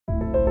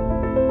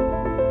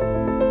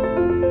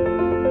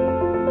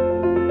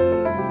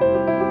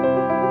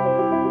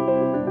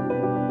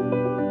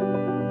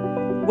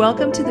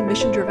Welcome to the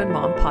Mission Driven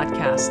Mom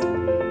Podcast.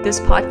 This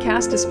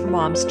podcast is for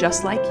moms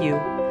just like you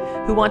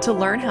who want to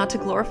learn how to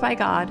glorify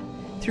God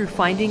through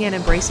finding and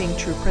embracing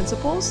true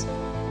principles,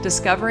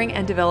 discovering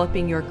and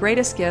developing your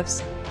greatest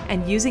gifts,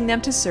 and using them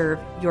to serve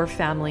your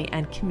family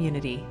and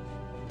community.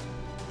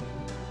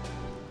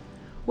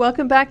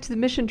 Welcome back to the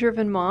Mission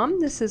Driven Mom.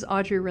 This is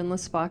Audrey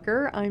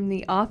Rindlisbacher. I'm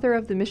the author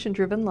of The Mission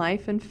Driven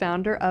Life and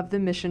founder of the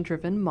Mission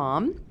Driven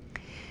Mom.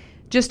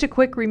 Just a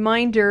quick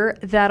reminder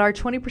that our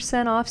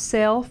 20% off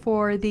sale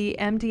for the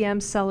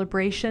MDM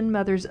celebration,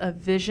 Mothers of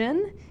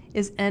Vision,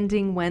 is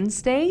ending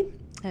Wednesday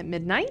at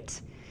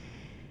midnight.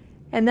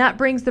 And that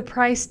brings the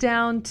price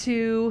down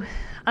to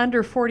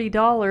under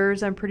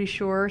 $40, I'm pretty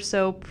sure.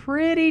 So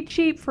pretty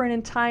cheap for an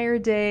entire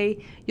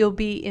day. You'll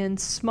be in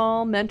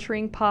small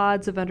mentoring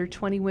pods of under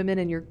 20 women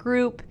in your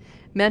group,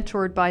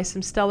 mentored by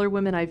some stellar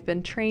women I've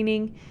been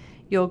training.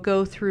 You'll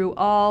go through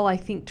all, I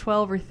think,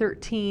 12 or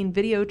 13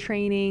 video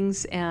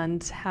trainings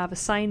and have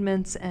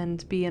assignments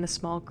and be in a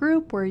small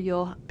group where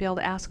you'll be able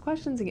to ask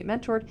questions and get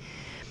mentored.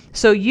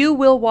 So you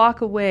will walk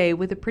away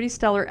with a pretty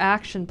stellar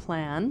action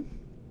plan.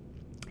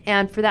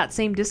 And for that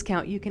same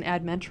discount, you can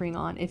add mentoring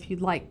on if you'd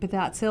like. But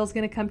that sale is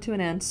going to come to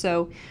an end.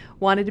 So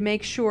wanted to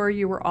make sure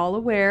you were all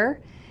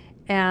aware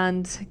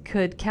and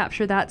could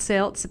capture that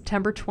sale. It's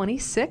September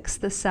 26th,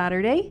 this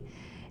Saturday.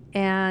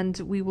 And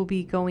we will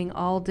be going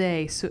all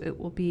day, so it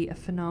will be a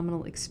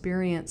phenomenal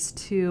experience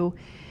to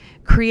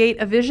create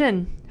a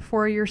vision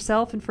for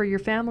yourself and for your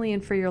family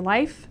and for your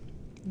life,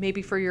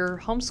 maybe for your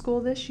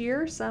homeschool this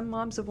year. Some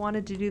moms have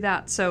wanted to do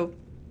that, so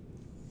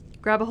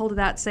grab a hold of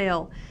that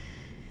sale.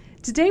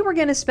 Today we're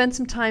going to spend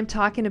some time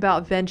talking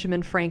about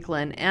Benjamin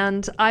Franklin,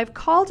 and I've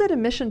called it a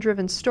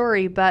mission-driven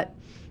story, but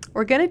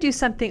we're going to do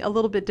something a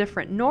little bit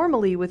different.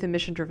 Normally with a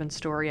mission-driven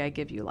story, I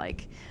give you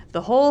like the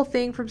whole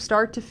thing from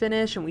start to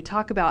finish, and we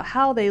talk about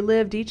how they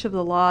lived each of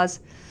the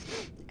laws.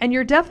 And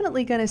you're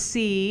definitely going to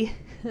see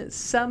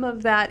some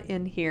of that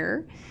in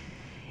here.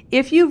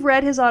 If you've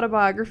read his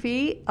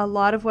autobiography, a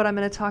lot of what I'm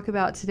going to talk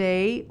about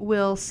today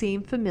will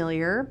seem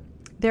familiar.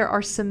 There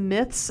are some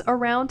myths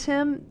around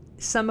him,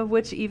 some of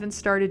which even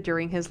started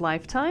during his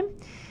lifetime.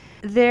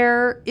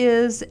 There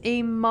is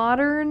a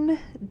modern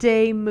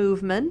day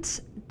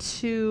movement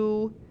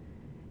to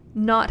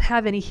not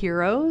have any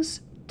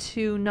heroes,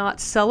 to not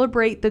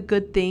celebrate the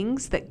good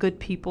things that good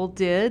people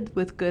did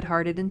with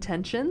good-hearted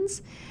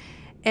intentions,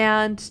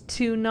 and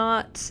to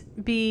not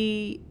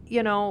be,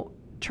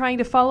 trying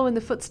to follow in the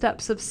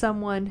footsteps of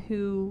someone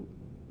who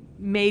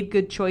made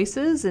good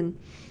choices. And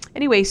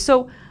anyway,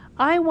 so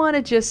I want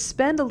to just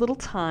spend a little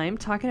time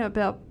talking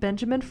about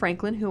Benjamin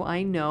Franklin, who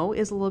I know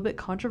is a little bit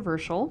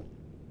controversial.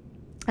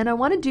 And I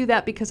want to do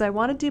that because I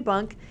want to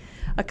debunk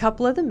a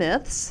couple of the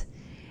myths.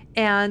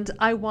 And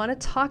I want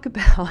to talk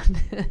about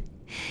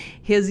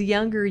his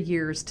younger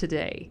years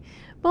today.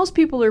 Most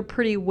people are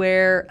pretty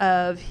aware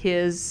of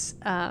his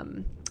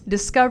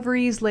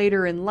discoveries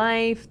later in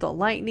life, the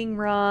lightning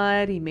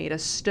rod, he made a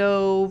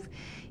stove,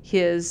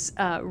 his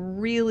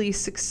really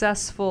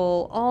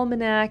successful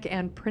almanac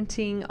and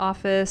printing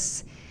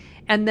office,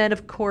 and then,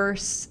 of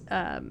course,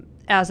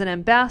 as an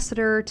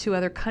ambassador to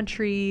other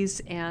countries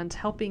and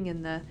helping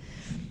in the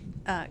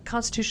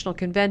Constitutional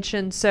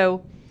Convention.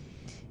 So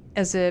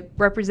as a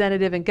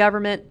representative in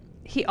government,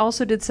 he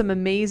also did some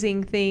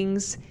amazing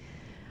things.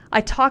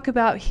 I talk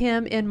about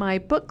him in my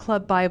book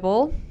club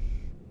Bible.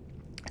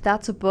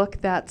 That's a book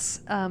that's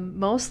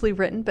mostly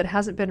written but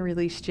hasn't been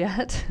released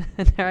yet.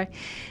 And I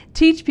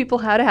teach people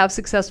how to have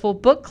successful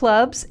book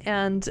clubs.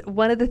 And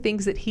one of the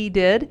things that he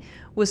did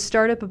was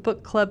start up a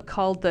book club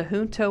called the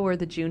Junto or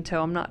the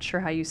Junto, I'm not sure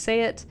how you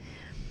say it,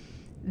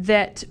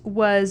 that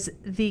was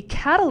the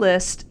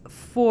catalyst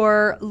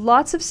for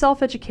lots of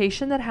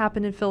self-education that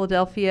happened in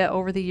Philadelphia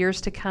over the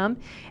years to come.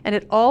 And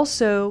it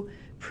also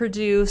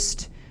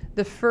produced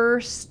the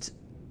first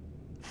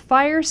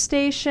fire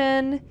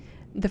station,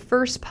 the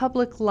first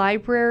public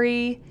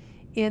library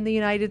in the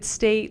United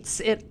States.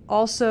 It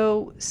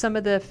also, some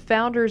of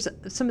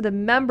the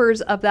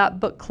members of that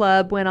book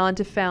club went on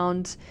to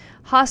found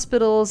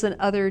hospitals and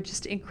other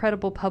just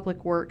incredible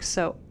public works.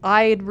 So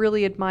I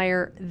really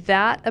admire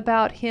that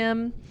about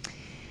him.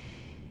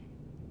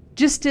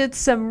 Just did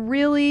some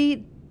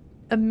really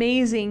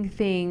amazing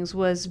things,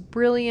 was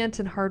brilliant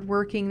and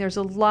hardworking. There's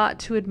a lot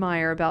to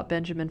admire about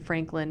Benjamin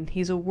Franklin.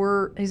 He's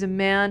a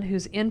man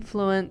whose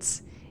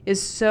influence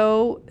is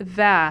so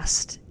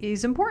vast.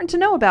 He's important to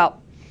know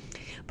about.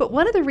 But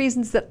one of the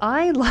reasons that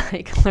I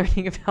like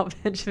learning about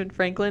Benjamin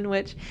Franklin,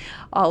 which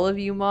all of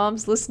you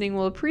moms listening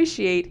will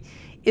appreciate,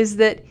 is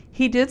that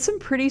he did some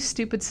pretty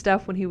stupid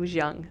stuff when he was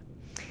young.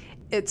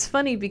 It's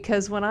funny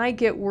because when I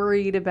get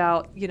worried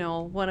about,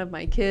 one of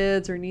my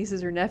kids or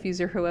nieces or nephews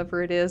or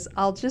whoever it is,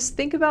 I'll just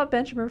think about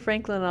Benjamin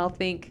Franklin and I'll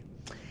think,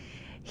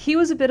 he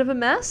was a bit of a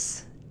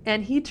mess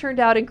and he turned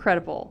out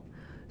incredible.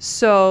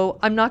 So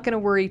I'm not going to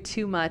worry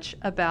too much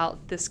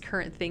about this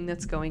current thing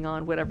that's going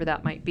on, whatever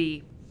that might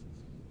be.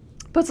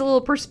 Puts a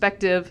little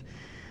perspective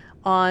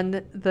on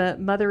the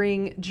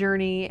mothering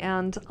journey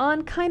and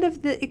on kind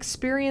of the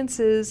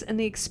experiences and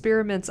the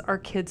experiments our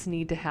kids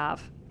need to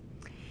have.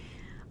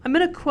 I'm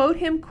going to quote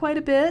him quite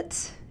a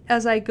bit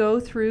as I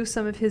go through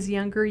some of his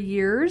younger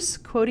years,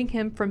 quoting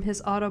him from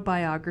his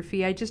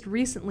autobiography. I just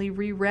recently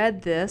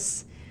reread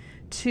this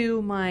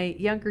to my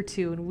younger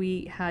two, and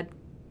we had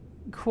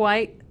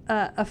quite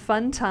a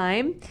fun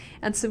time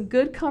and some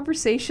good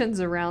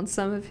conversations around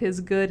some of his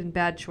good and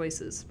bad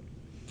choices.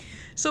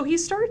 So he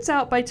starts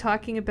out by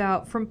talking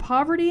about from the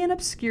poverty and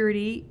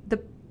obscurity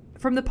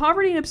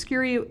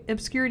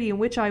in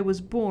which I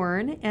was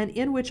born and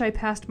in which I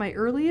passed my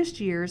earliest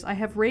years, I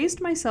have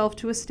raised myself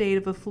to a state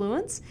of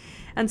affluence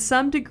and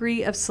some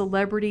degree of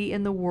celebrity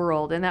in the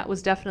world. And that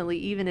was definitely,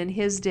 even in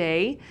his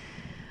day,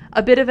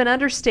 a bit of an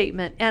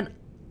understatement. And,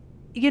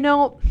 you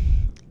know,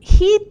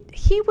 he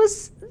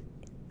was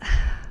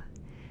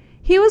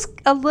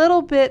a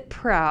little bit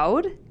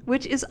proud,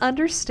 which is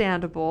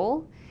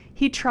understandable.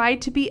 He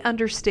tried to be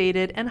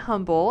understated and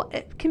humble.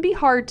 It can be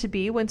hard to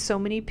be when so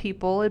many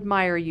people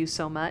admire you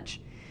so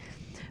much.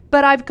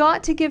 But I've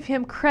got to give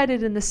him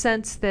credit in the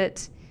sense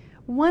that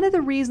one of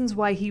the reasons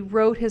why he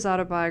wrote his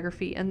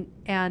autobiography,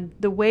 and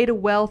The Way to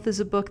Wealth is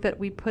a book that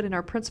we put in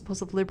our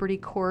Principles of Liberty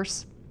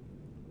course,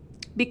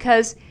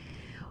 because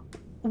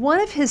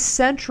one of his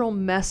central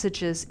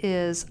messages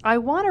is, I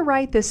want to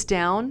write this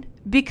down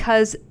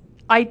because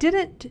I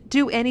didn't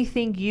do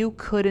anything you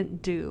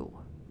couldn't do.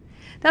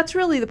 That's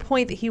really the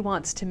point that he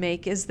wants to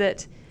make, is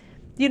that,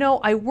 you know,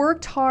 I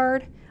worked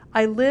hard,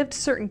 I lived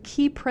certain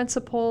key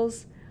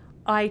principles,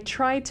 I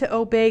tried to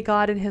obey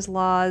God and his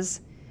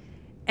laws,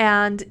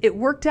 and it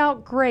worked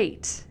out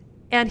great.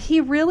 And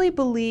he really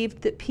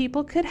believed that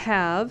people could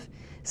have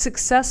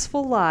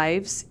successful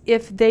lives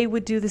if they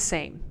would do the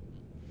same.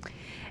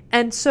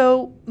 And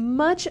so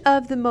much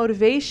of the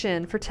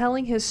motivation for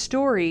telling his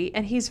story,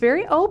 and he's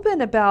very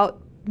open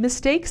about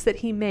mistakes that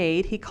he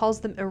made, he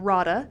calls them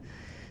errata,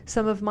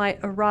 some of my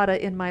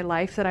errata in my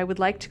life that I would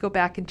like to go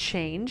back and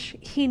change.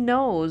 He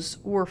knows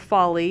were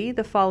folly,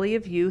 the folly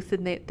of youth,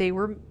 and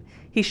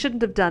he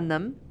shouldn't have done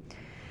them.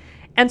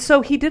 And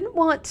so he didn't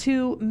want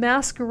to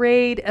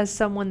masquerade as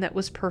someone that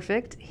was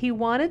perfect. He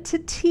wanted to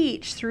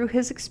teach through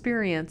his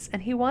experience,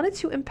 and he wanted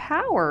to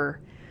empower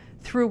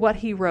through what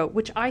he wrote,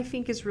 which I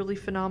think is really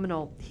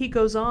phenomenal. He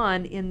goes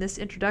on in this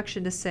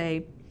introduction to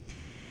say,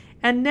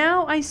 "And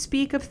now I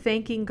speak of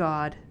thanking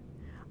God.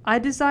 I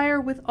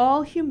desire with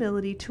all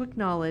humility to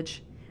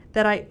acknowledge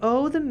that I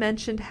owe the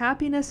mentioned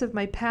happiness of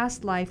my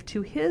past life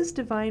to His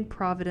divine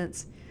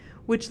providence,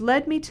 which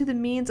led me to the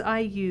means I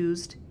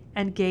used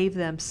and gave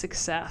them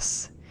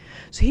success."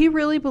 So he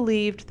really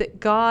believed that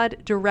God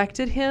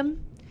directed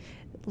him,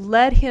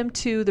 led him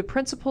to the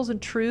principles and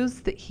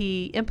truths that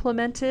he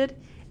implemented,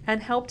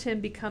 and helped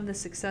him become the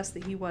success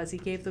that he was. He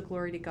gave the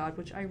glory to God,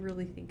 which I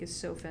really think is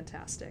so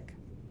fantastic.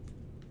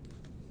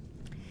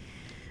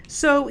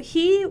 So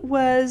he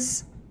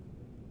was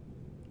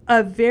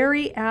a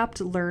very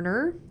apt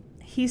learner.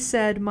 He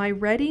said, my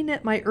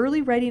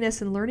early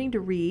readiness in learning to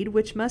read,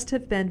 which must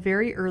have been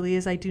very early,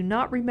 as I do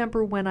not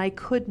remember when I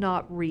could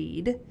not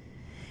read,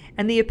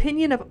 and the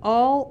opinion of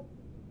all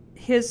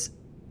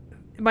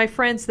my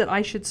friends that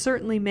I should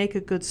certainly make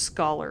a good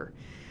scholar.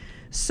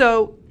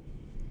 So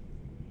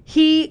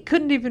he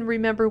couldn't even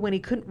remember when he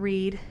couldn't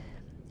read,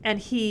 and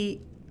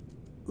he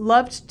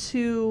loved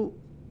to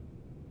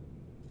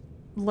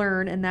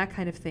learn and that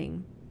kind of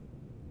thing.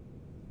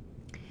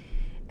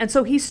 And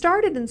so he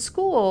started in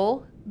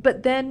school,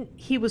 but then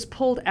he was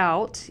pulled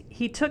out.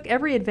 He took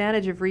every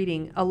advantage of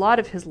reading a lot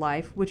of his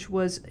life, which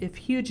was a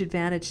huge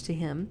advantage to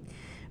him.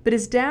 But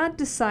his dad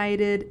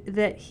decided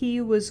that he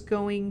was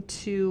going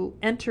to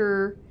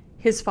enter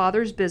his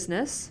father's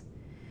business,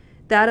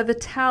 that of a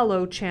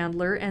tallow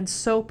chandler and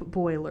soap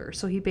boiler.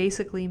 So he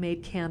basically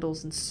made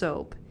candles and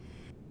soap.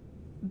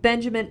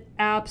 Benjamin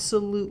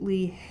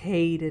absolutely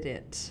hated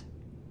it.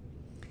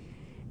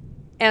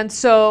 And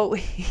so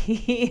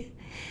he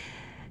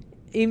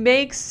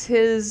makes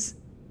his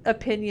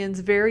opinions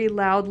very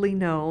loudly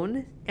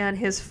known, and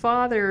his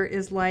father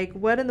is like,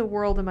 what in the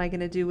world am I going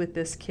to do with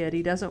this kid?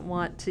 He doesn't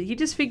want to. He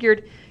just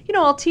figured,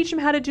 I'll teach him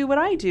how to do what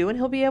I do, and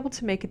he'll be able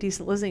to make a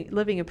decent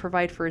living and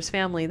provide for his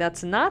family.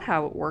 That's not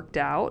how it worked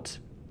out.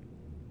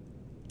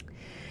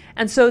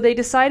 And so they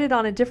decided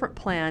on a different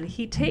plan.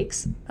 He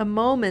takes a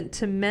moment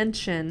to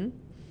mention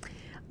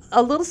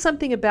a little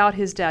something about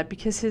his dad,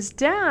 because his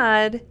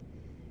dad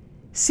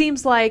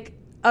seems like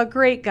a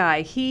great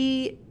guy.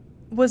 He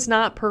was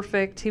not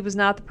perfect. He was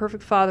not the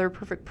perfect father,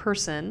 perfect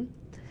person,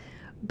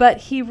 but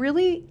he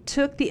really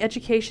took the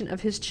education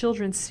of his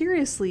children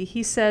seriously.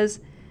 He says,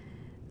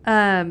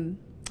 I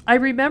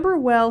remember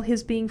well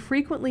his being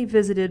frequently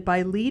visited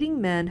by leading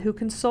men who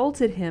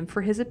consulted him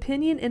for his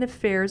opinion in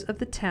affairs of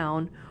the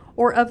town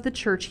or of the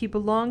church he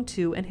belonged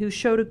to, and who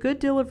showed a good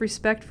deal of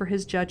respect for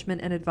his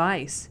judgment and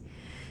advice.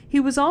 He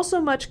was also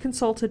much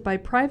consulted by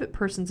private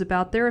persons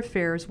about their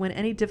affairs when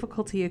any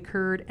difficulty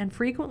occurred, and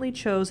frequently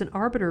chose an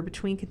arbiter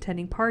between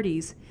contending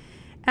parties.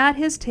 At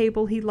his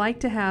table he liked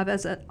to have,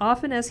 as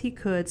often as he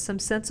could, some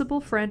sensible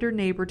friend or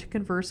neighbor to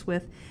converse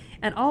with,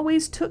 and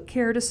always took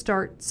care to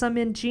start some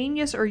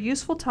ingenious or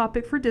useful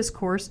topic for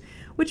discourse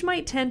which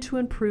might tend to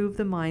improve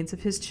the minds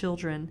of his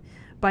children.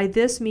 By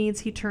this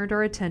means he turned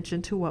our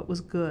attention to what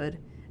was good,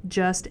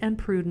 just, and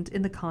prudent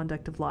in the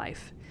conduct of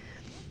life.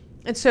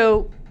 And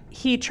so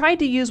he tried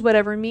to use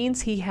whatever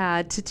means he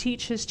had to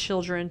teach his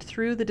children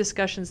through the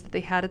discussions that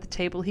they had at the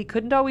table. He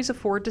couldn't always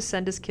afford to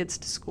send his kids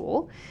to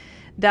school.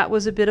 That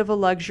was a bit of a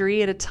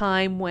luxury at a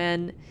time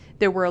when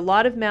there were a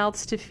lot of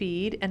mouths to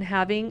feed, and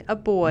having a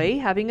boy,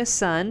 having a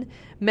son,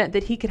 meant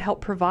that he could help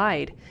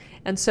provide.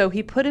 And so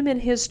he put him in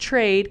his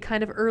trade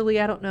kind of early,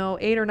 8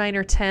 or 9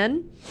 or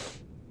 10.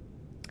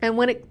 And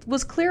when it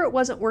was clear it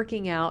wasn't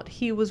working out,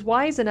 he was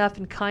wise enough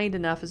and kind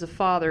enough as a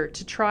father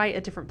to try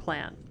a different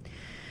plan.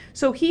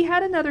 So he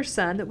had another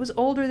son that was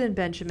older than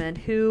Benjamin,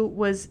 who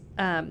was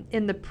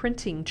in the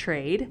printing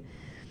trade.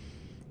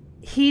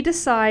 He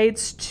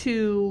decides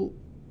to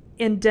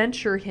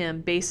indenture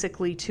him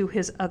basically to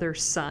his other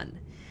son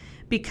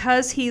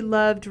because he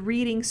loved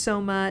reading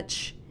so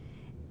much,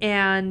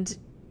 and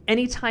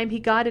anytime he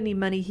got any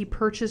money, he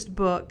purchased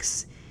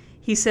books.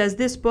 He says,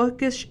 "This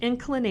bookish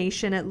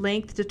inclination at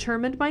length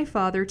determined my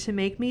father to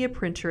make me a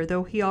printer,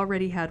 though he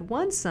already had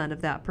one son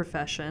of that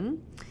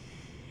profession."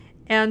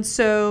 And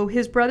so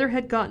his brother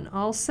had gotten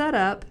all set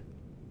up.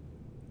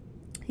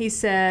 He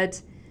said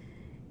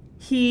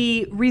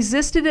he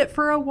resisted it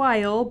for a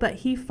while, but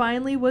he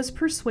finally was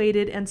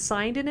persuaded and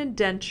signed an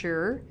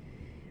indenture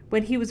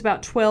when he was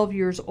about 12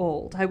 years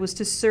old. "I was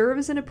to serve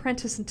as an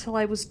apprentice until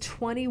I was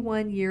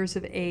 21 years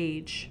of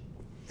age."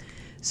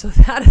 So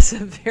that is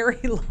a very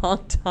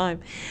long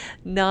time.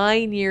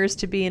 9 years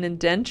to be an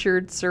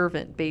indentured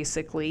servant,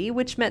 basically,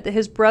 which meant that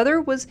his brother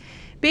was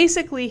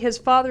basically, his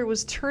father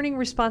was turning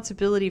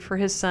responsibility for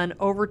his son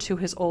over to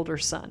his older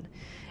son.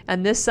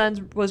 And this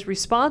son was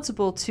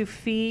responsible to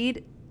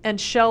feed and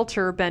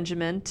shelter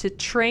Benjamin, to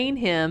train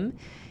him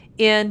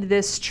in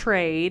this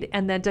trade,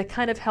 and then to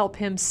kind of help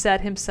him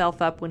set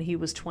himself up when he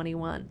was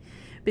 21.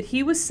 But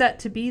he was set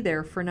to be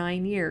there for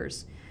 9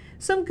 years.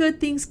 Some good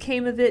things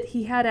came of it.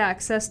 He had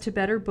access to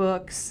better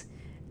books,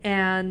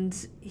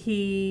 and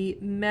he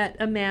met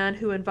a man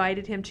who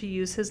invited him to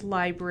use his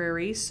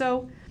library.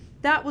 So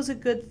that was a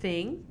good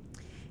thing.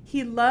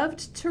 He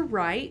loved to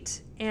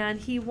write, and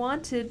he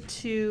wanted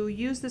to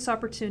use this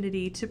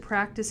opportunity to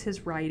practice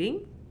his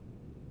writing.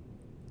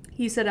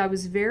 He said, "I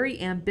was very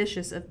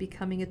ambitious of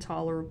becoming a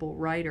tolerable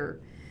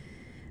writer.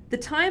 The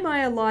time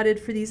I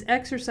allotted for these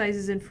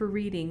exercises and for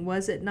reading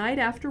was at night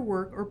after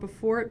work or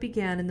before it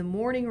began, in the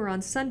morning or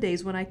on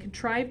Sundays when I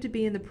contrived to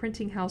be in the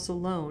printing house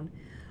alone,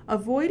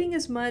 avoiding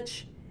as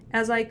much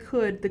as I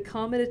could the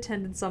common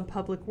attendance on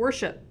public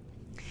worship."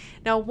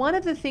 Now, one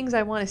of the things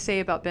I want to say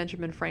about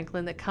Benjamin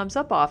Franklin that comes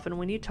up often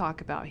when you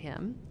talk about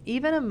him,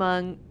 even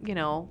among,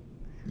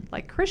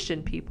 like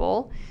Christian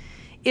people,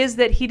 is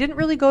that he didn't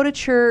really go to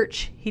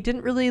church. He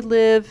didn't really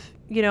live,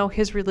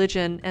 his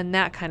religion and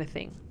that kind of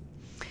thing.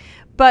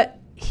 But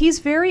he's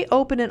very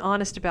open and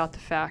honest about the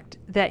fact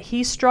that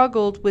he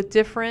struggled with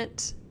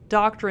different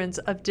doctrines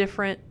of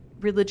different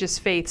religious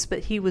faiths, but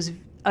he was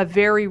a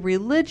very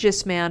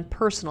religious man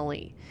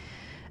personally.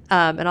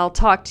 And I'll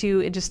talk to you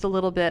in just a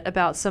little bit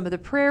about some of the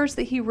prayers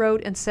that he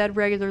wrote and said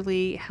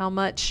regularly, how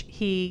much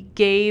he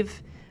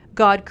gave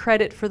God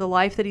credit for the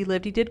life that he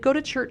lived. He did go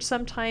to church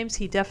sometimes.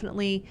 He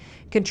definitely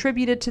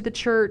contributed to the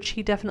church.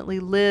 He definitely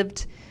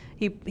lived.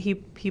 He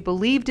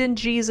believed in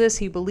Jesus.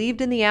 He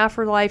believed in the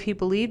afterlife. He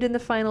believed in the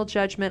final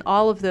judgment,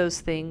 all of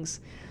those things.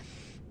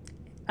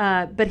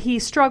 But he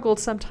struggled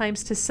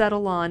sometimes to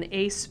settle on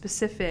a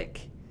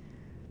specific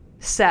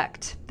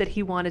sect that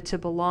he wanted to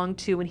belong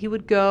to, and he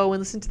would go and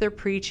listen to their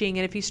preaching,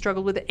 and if he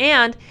struggled with it,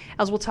 and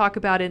as we'll talk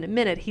about in a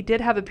minute, he did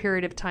have a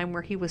period of time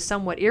where he was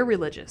somewhat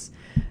irreligious.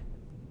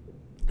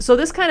 So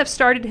this kind of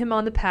started him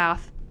on the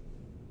path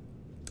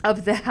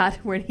of that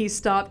when he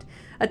stopped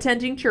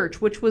attending church,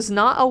 which was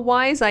not a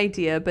wise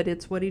idea, but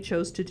it's what he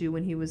chose to do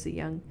when he was a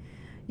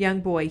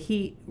young boy.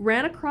 He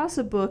ran across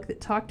a book that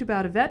talked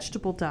about a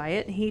vegetable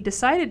diet, and he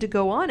decided to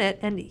go on it,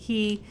 and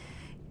he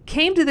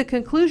came to the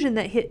conclusion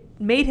that it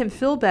made him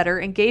feel better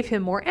and gave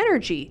him more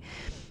energy.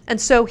 And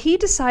so he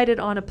decided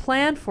on a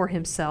plan for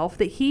himself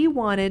that he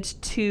wanted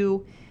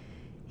to,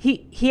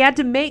 he had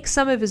to make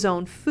some of his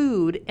own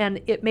food, and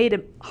it made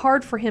it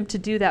hard for him to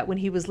do that when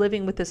he was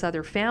living with this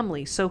other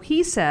family. So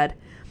he said,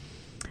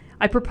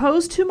 "I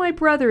proposed to my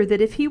brother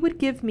that if he would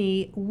give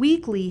me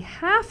weekly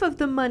half of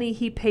the money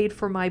he paid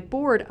for my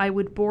board, I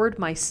would board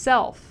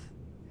myself."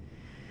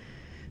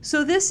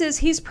 So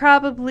he's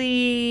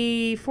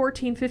probably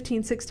 14,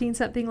 15, 16,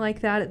 something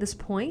like that at this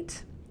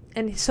point.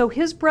 And so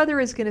his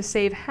brother is going to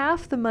save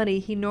half the money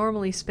he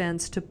normally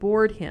spends to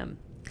board him.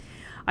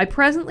 "I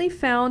presently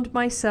found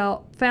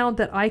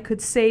that I could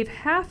save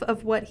half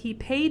of what he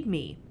paid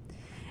me.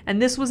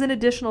 And this was an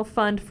additional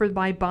fund for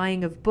my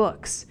buying of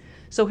books."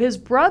 So his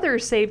brother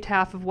saved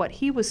half of what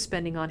he was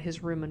spending on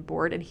his room and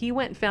board, and he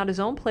went and found his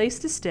own place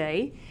to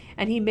stay,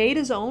 and he made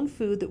his own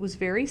food that was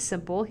very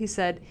simple. He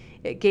said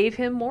it gave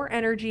him more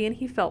energy and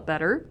he felt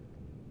better.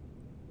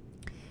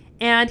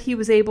 And he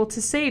was able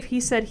to save. He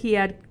said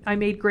I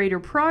made greater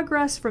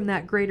progress from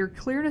that greater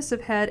clearness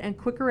of head and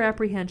quicker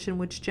apprehension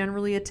which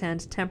generally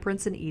attend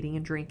temperance in eating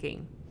and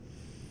drinking.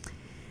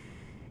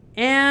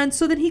 And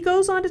so then he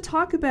goes on to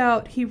talk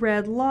about, he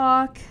read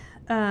Locke,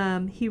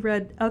 he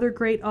read other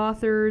great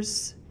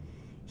authors,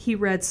 he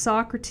read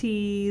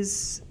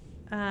Socrates,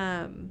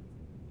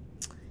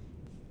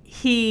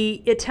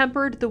 it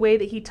tempered the way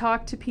that he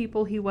talked to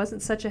people. He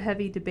wasn't such a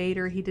heavy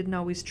debater. He didn't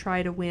always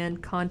try to win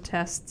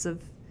contests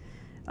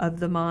of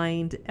the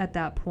mind at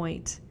that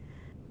point.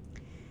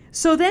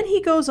 So then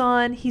he goes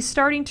on, he's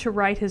starting to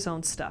write his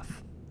own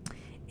stuff.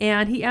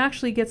 And he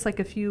actually gets like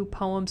a few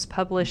poems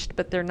published,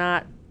 but they're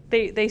not,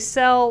 they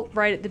sell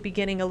right at the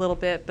beginning a little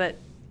bit, but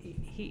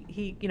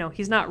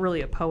he's not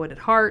really a poet at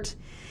heart.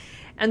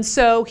 And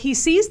so he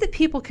sees that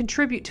people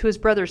contribute to his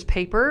brother's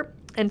paper,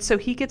 and so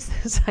he gets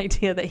this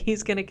idea that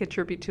he's going to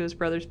contribute to his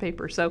brother's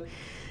paper. So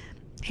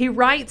he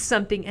writes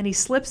something and he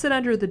slips it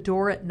under the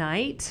door at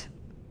night.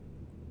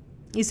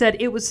 He said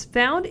it was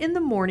found in the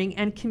morning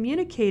and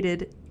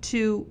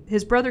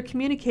his brother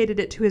communicated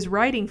it to his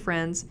writing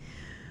friends.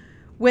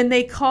 When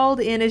they called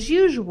in as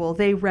usual,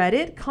 they read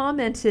it,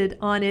 commented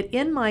on it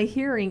in my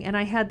hearing, and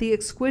I had the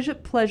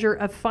exquisite pleasure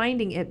of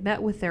finding it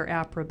met with their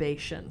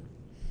approbation.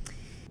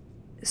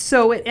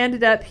 So he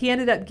ended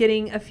up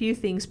getting a few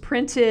things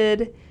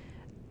printed,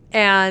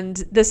 and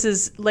this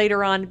is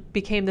later on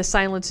became the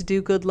Silence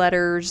Dogood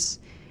letters.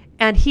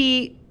 And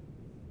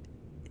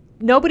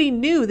nobody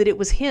knew that it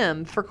was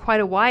him for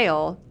quite a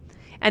while.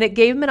 And it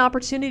gave him an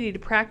opportunity to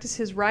practice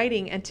his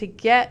writing and to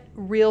get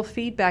real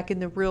feedback in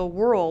the real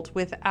world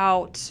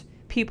without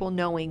people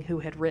knowing who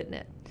had written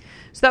it.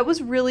 So that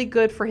was really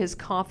good for his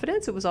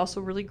confidence. It was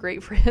also really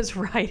great for his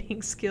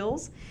writing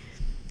skills.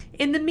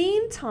 In the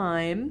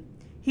meantime,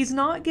 he's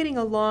not getting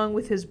along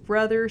with his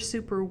brother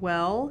super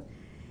well.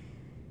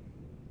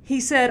 He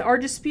said, our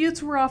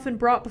disputes were often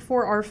brought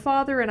before our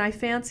father, and I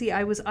fancy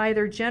I was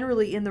either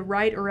generally in the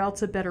right or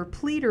else a better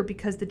pleader,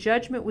 because the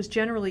judgment was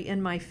generally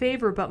in my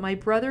favor, but my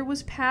brother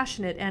was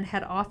passionate and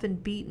had often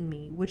beaten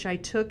me, which I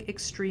took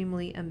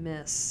extremely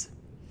amiss.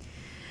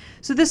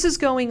 So this is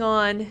going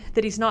on,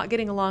 that he's not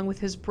getting along with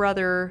his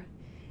brother.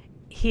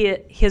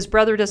 His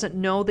brother doesn't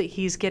know that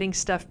he's getting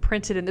stuff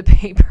printed in the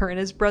paper, and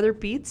his brother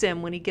beats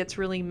him when he gets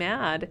really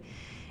mad,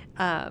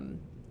 and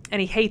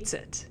he hates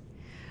it.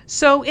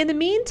 So in the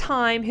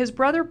meantime, his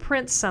brother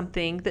prints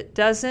something that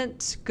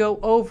doesn't go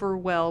over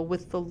well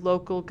with the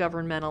local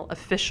governmental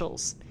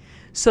officials.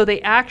 So they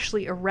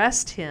actually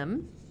arrest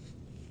him,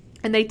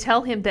 and they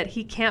tell him that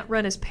he can't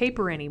run his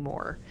paper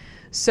anymore.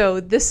 So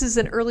this is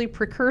an early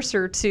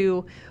precursor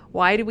to,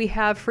 why do we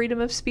have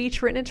freedom of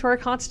speech written into our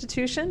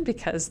Constitution?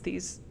 Because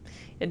these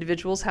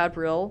individuals had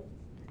real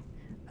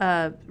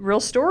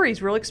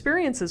stories, real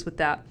experiences with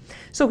that.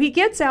 So he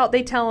gets out,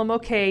 they tell him,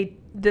 okay,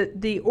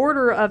 the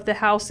order of the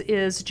House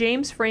is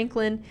James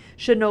Franklin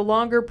should no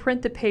longer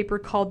print the paper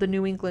called the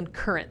New England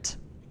Courant.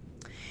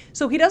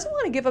 So he doesn't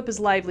want to give up his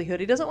livelihood.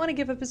 He doesn't want to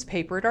give up his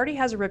paper. It already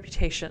has a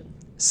reputation.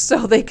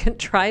 So they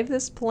contrive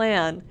this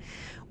plan,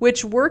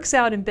 which works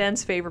out in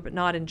Ben's favor, but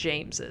not in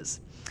James's.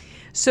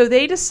 So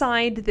they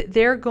decide that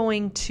they're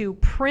going to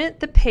print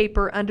the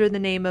paper under the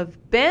name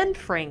of Benjamin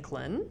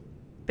Franklin.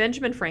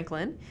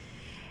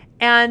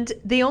 And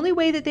the only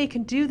way that they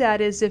can do that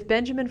is if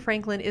Benjamin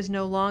Franklin is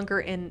no longer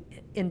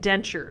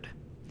indentured.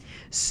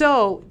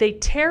 So they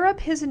tear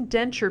up his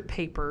indenture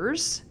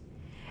papers,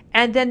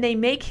 and then they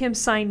make him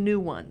sign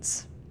new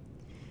ones.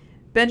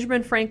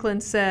 Benjamin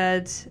Franklin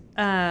said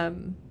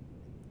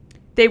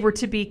they were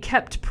to be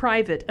kept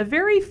private. A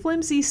very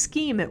flimsy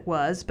scheme it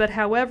was, but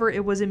however,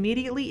 it was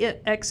immediately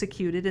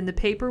executed, and the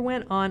paper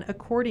went on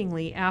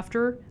accordingly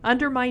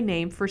under my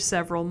name for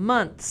several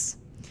months.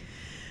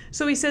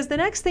 So he says, the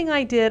next thing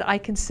I did, I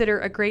consider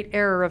a great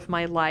error of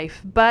my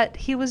life, but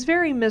he was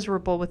very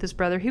miserable with his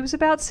brother. He was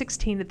about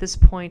 16 at this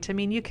point. I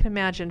mean, you can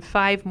imagine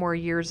 5 more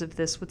years of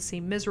this would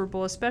seem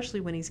miserable,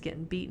 especially when he's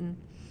getting beaten.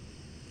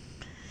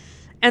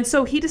 And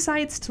so he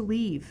decides to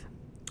leave.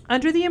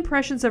 Under the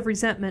impressions of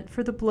resentment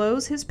for the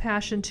blows his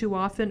passion too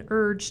often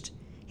urged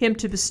him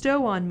to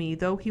bestow on me,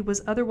 though he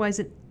was otherwise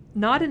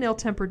not an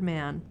ill-tempered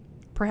man.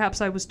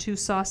 Perhaps I was too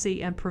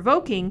saucy and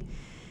provoking.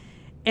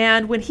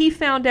 And when he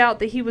found out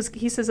that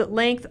he says at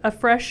length, a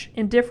fresh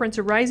indifference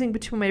arising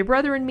between my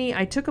brother and me,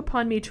 I took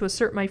upon me to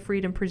assert my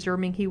freedom,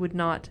 presuming he would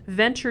not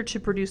venture to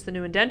produce the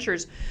new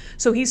indentures.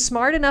 So he's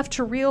smart enough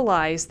to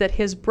realize that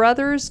his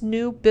brother's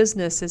new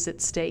business is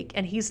at stake,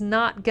 and he's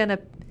not gonna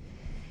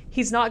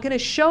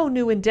show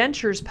new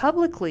indentures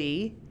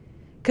publicly,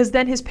 because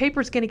then his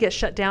paper's gonna get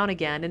shut down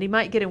again, and he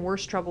might get in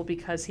worse trouble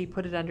because he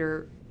put it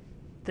under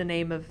the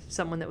name of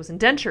someone that was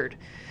indentured.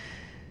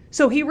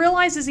 So he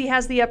realizes he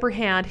has the upper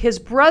hand. His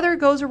brother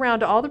goes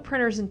around to all the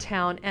printers in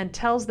town and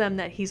tells them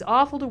that he's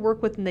awful to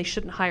work with and they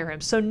shouldn't hire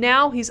him. So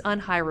now he's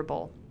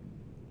unhireable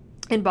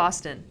in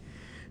Boston.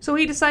 So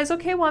he decides,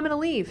 okay, well, I'm going to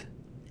leave.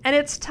 And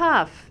it's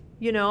tough.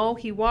 You know,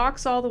 he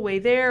walks all the way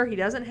there. He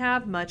doesn't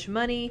have much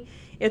money.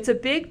 It's a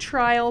big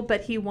trial,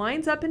 but he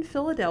winds up in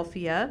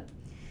Philadelphia.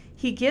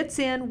 He gets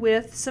in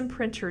with some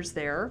printers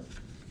there.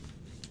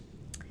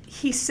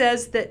 He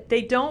says that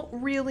they don't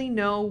really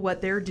know what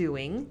they're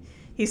doing.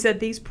 He said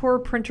these poor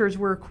printers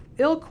were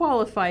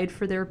ill-qualified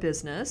for their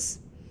business.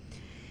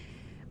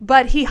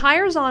 But he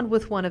hires on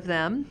with one of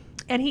them,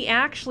 and he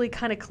actually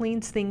kind of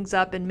cleans things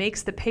up and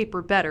makes the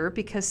paper better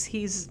because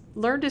he's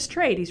learned his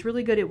trade. He's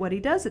really good at what he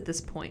does at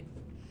this point.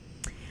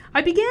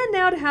 I began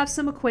now to have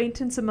some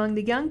acquaintance among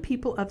the young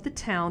people of the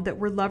town that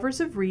were lovers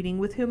of reading,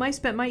 with whom I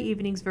spent my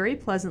evenings very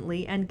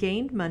pleasantly and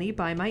gained money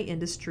by my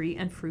industry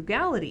and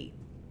frugality.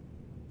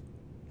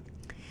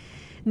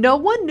 No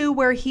one knew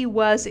where he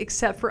was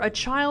except for a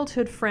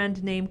childhood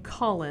friend named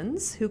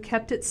Collins, who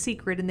kept it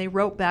secret, and they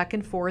wrote back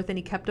and forth, and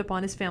he kept up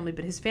on his family,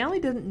 but his family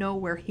didn't know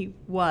where he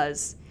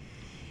was.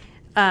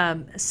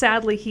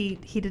 Sadly, he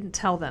didn't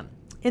tell them.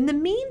 In the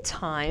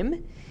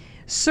meantime,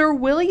 Sir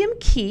William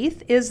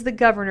Keith is the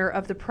governor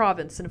of the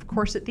province, and of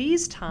course at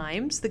these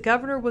times the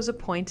governor was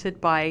appointed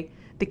by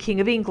the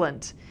King of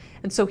England,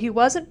 and so he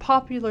wasn't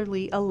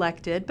popularly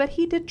elected, but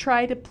he did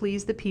try to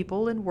please the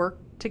people and work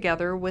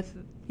together with,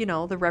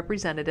 the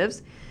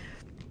representatives.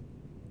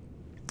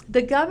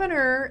 The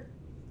governor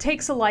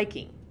takes a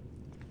liking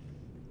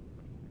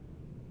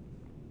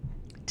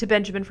to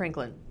Benjamin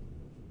Franklin,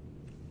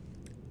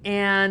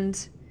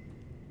 and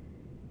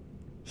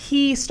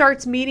he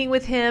starts meeting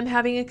with him,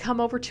 having him come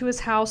over to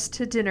his house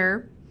to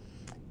dinner,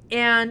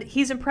 and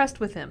he's impressed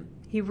with him.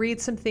 He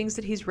reads some things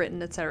that he's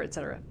written, etc.,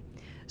 etc.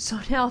 So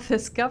now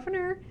this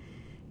Governor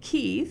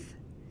Keith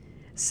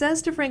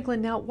says to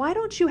Franklin, now, why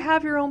don't you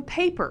have your own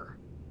paper?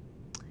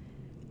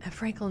 And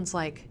Franklin's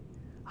like,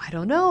 I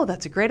don't know.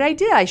 That's a great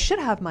idea. I should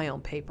have my own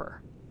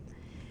paper.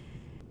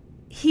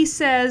 He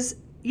says,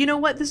 you know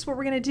what? This is what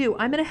we're going to do.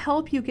 I'm going to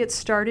help you get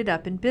started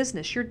up in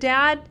business. Your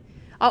dad,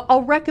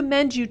 I'll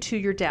recommend you to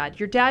your dad.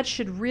 Your dad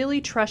should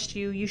really trust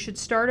you. You should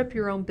start up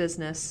your own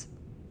business.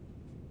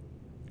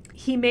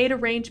 He made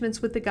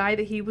arrangements with the guy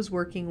that he was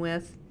working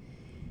with.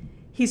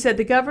 He said,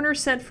 the governor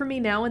sent for me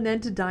now and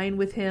then to dine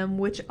with him,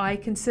 which I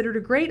considered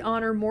a great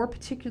honor, more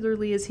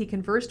particularly as he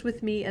conversed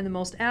with me in the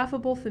most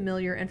affable,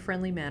 familiar, and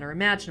friendly manner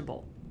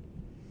imaginable.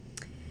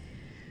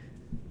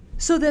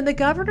 So then the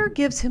governor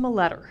gives him a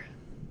letter,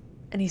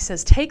 and he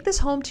says, take this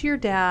home to your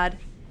dad.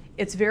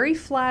 It's very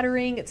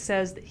flattering. It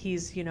says that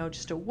he's,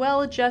 just a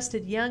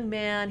well-adjusted young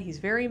man. He's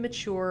very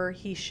mature.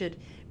 He should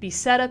be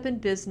set up in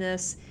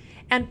business.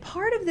 And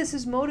part of this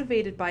is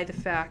motivated by the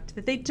fact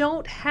that they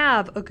don't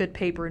have a good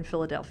paper in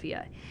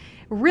Philadelphia.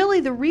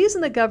 Really, the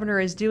reason the governor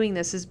is doing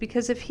this is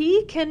because if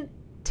he can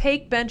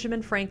take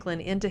Benjamin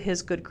Franklin into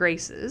his good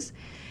graces,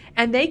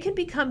 and they can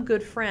become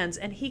good friends,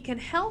 and he can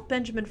help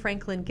Benjamin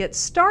Franklin get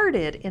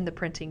started in the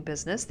printing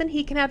business, then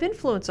he can have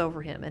influence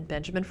over him. And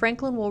Benjamin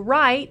Franklin will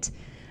write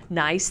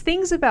nice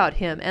things about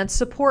him and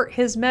support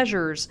his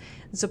measures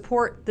and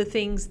support the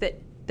things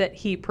that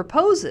he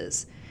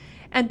proposes.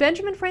 And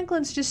Benjamin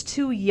Franklin's just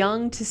too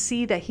young to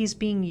see that he's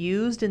being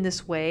used in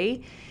this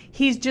way.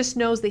 He just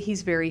knows that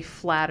he's very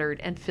flattered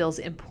and feels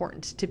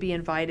important to be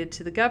invited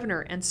to the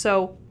governor. And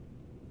so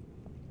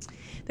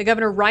the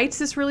governor writes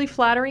this really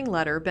flattering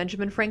letter.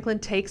 Benjamin Franklin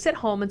takes it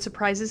home and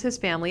surprises his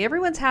family.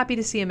 Everyone's happy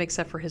to see him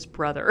except for his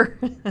brother,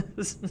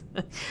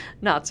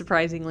 not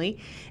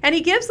surprisingly. And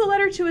he gives the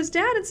letter to his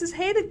dad and says,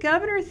 hey, the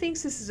governor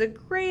thinks this is a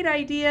great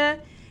idea.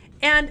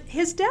 And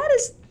his dad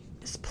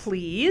is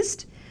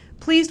pleased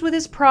with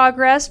his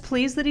progress,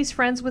 pleased that he's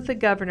friends with the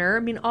governor.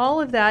 I mean,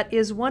 all of that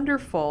is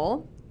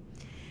wonderful.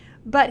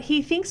 But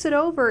he thinks it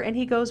over and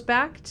he goes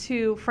back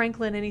to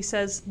Franklin and he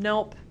says,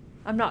 nope,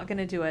 I'm not going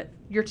to do it.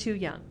 You're too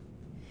young.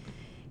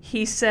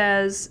 He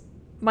says,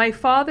 my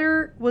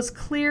father was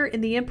clear in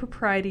the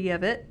impropriety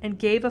of it and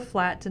gave a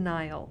flat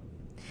denial.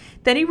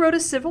 Then he wrote a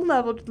civil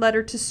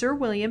letter to Sir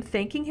William,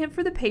 thanking him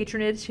for the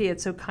patronage he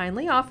had so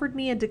kindly offered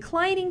me and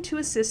declining to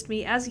assist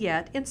me as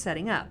yet in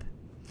setting up.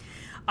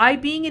 I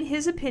being, in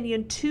his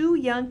opinion, too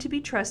young to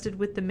be trusted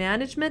with the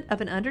management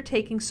of an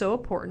undertaking so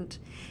important,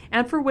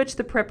 and for which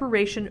the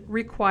preparation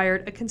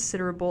required a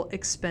considerable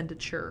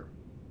expenditure.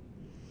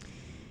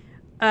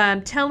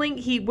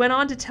 He went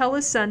on to tell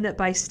his son that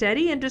by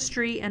steady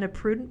industry and a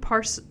prudent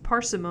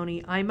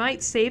parsimony, I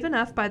might save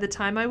enough by the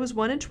time I was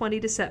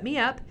 21 to set me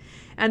up,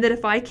 and that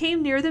if I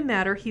came near the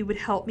matter, he would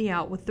help me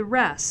out with the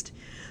rest.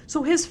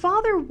 So his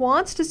father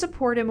wants to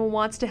support him and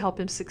wants to help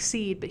him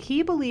succeed, but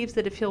he believes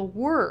that if he'll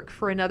work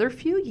for another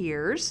few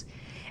years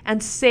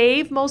and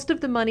save most of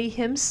the money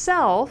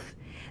himself,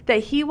 that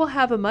he will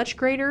have a much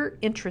greater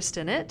interest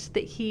in it,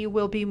 that he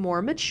will be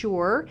more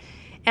mature,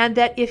 and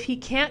that if he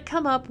can't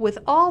come up with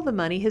all the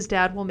money, his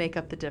dad will make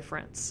up the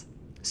difference.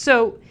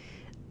 So,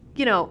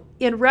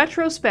 in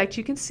retrospect,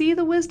 you can see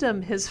the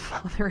wisdom his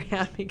father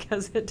had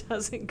because it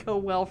doesn't go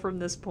well from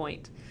this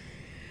point.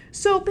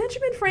 So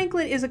Benjamin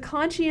Franklin is a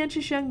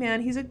conscientious young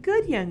man. He's a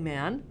good young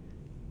man.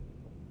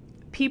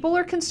 People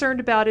are concerned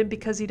about him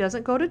because he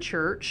doesn't go to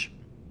church.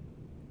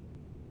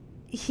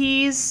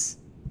 He's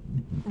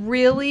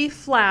really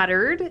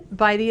flattered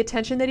by the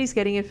attention that he's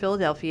getting in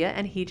Philadelphia,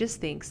 and he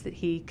just thinks that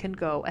he can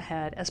go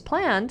ahead as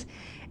planned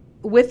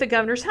with the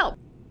governor's help.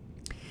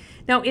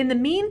 Now, in the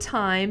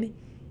meantime,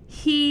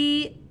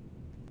 he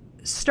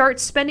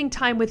starts spending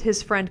time with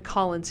his friend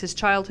Collins, his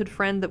childhood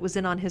friend that was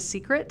in on his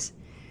secret,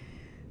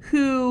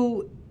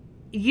 who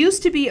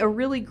used to be a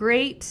really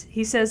great,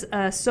 he says,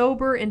 a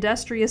sober,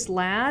 industrious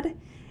lad.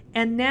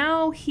 And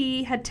now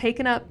he had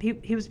taken up,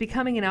 he was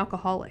becoming an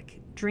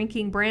alcoholic,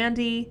 drinking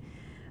brandy.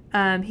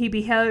 He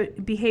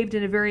behaved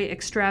in a very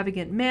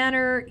extravagant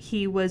manner.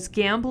 He was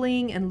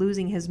gambling and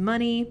losing his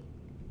money.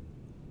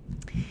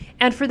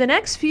 And for the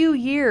next few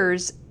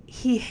years,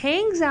 he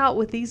hangs out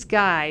with these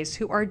guys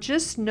who are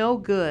just no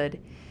good.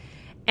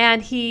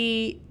 And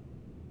he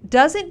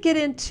doesn't get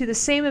into the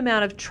same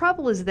amount of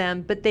trouble as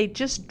them, but they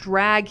just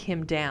drag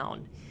him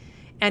down.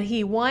 And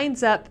he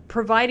winds up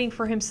providing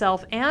for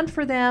himself and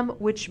for them,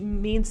 which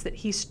means that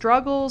he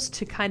struggles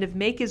to kind of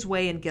make his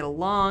way and get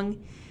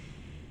along.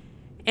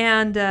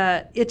 And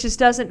it just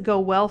doesn't go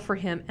well for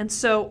him. And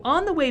so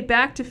on the way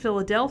back to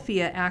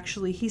Philadelphia,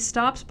 actually, he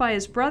stops by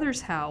his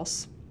brother's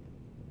house.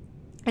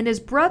 And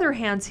his brother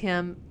hands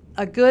him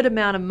a good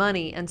amount of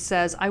money and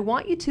says, I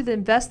want you to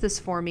invest this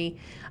for me.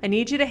 I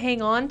need you to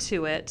hang on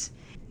to it.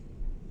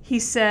 He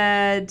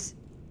said,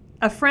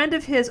 it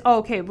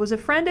was a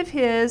friend of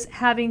his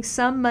having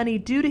some money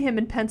due to him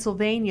in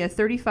Pennsylvania,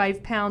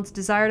 35 pounds,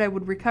 desired I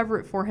would recover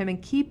it for him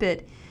and keep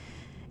it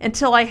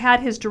until I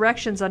had his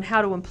directions on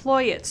how to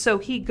employ it. So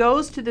he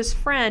goes to this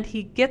friend,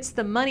 he gets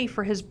the money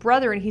for his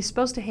brother, and he's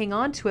supposed to hang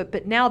on to it,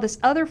 but now this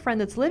other friend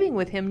that's living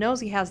with him knows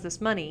he has this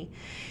money.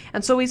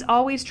 And so he's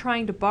always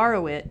trying to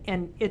borrow it,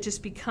 and it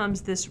just becomes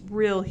this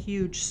real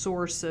huge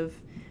source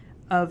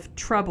of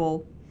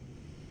trouble.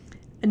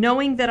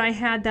 Knowing that I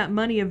had that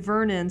money of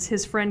Vernon's,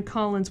 his friend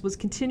Collins was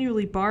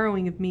continually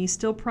borrowing of me,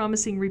 still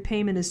promising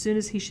repayment as soon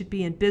as he should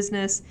be in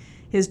business.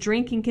 His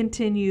drinking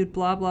continued,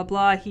 blah, blah,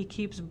 blah. He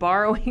keeps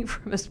borrowing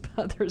from his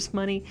brother's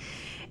money.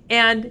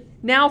 And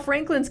now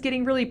Franklin's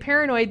getting really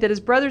paranoid that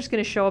his brother's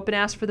going to show up and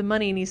ask for the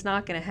money, and he's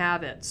not going to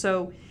have it.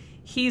 So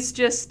he's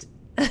just,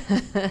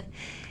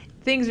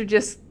 things are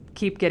just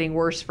keep getting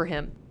worse for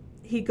him.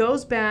 He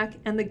goes back,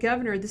 and the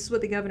governor, this is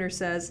what the governor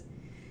says,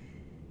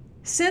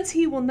 since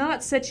he will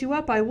not set you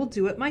up, I will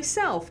do it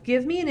myself.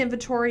 Give me an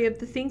inventory of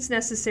the things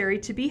necessary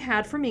to be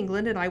had from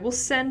England, and I will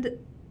send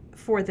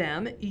for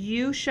them.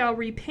 You shall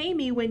repay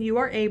me when you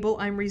are able.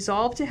 I'm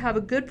resolved to have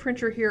a good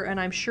printer here, and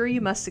I'm sure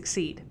you must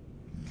succeed.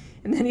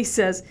 And then he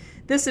says,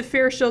 this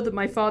affair showed that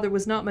my father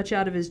was not much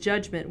out of his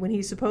judgment when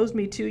he supposed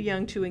me too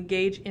young to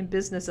engage in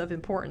business of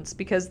importance,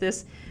 because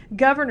this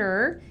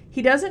governor,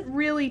 he doesn't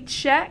really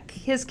check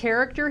his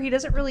character. He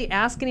doesn't really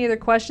ask any other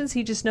questions.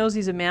 He just knows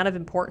he's a man of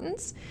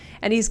importance,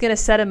 and he's going to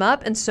set him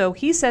up. And so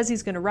he says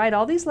he's going to write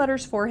all these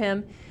letters for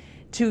him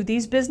to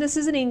these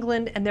businesses in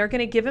England, and they're going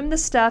to give him the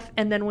stuff.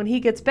 And then when he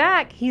gets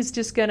back, he's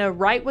just going to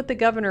write what the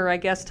governor, I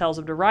guess, tells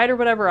him to write or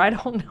whatever. I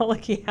don't know.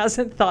 Like, he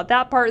hasn't thought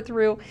that part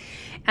through.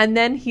 And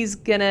then he's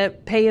going to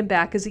pay him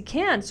back as he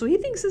can. So he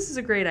thinks this is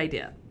a great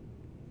idea.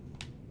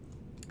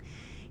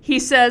 He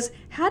says,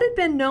 had it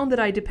been known that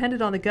I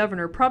depended on the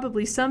governor,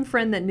 probably some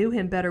friend that knew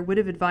him better would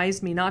have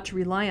advised me not to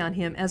rely on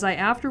him, as I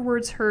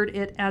afterwards heard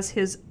it as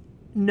his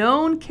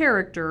known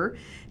character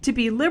to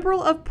be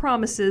liberal of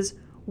promises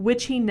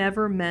which he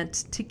never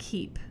meant to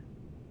keep.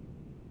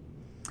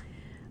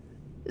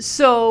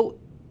 So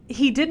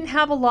he didn't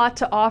have a lot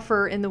to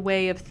offer in the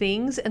way of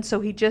things, and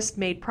so he just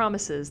made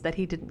promises that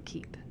he didn't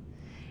keep.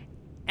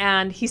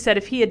 And he said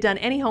if he had done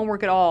any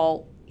homework at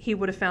all, he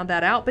would have found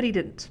that out, but he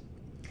didn't.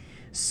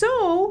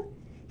 So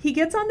he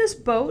gets on this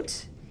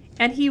boat,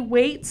 and he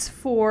waits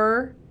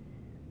for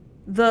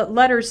the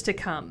letters to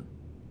come.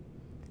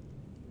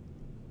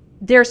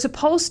 They're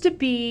supposed to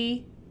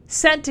be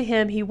sent to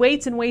him. He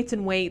waits and waits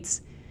and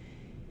waits.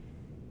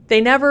 They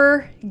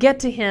never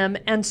get to him,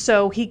 and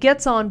so he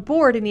gets on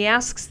board and he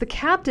asks the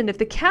captain if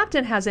the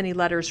captain has any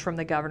letters from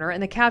the governor,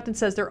 and the captain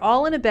says, they're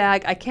all in a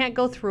bag. I can't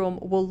go through them.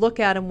 We'll look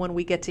at them when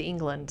we get to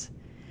England.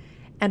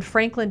 And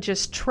Franklin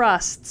just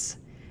trusts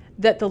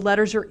that the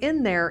letters are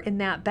in there in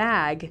that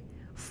bag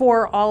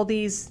for all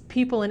these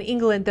people in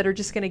England that are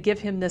just going to give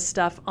him this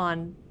stuff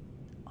on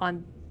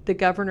the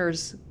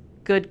governor's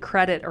good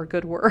credit or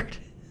good word.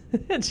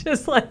 It's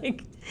just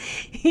like,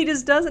 he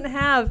just doesn't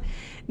have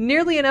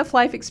nearly enough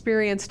life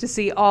experience to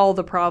see all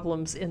the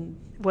problems in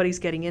what he's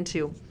getting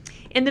into.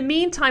 In the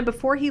meantime,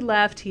 before he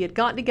left, he had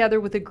gotten together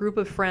with a group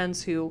of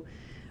friends who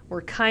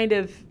were kind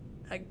of,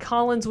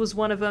 Collins was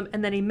one of them,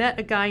 and then he met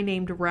a guy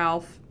named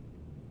Ralph.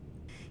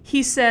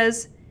 He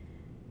says,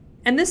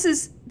 and this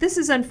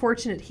is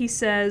unfortunate, he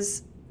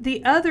says,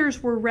 the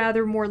others were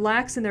rather more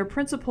lax in their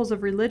principles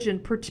of religion,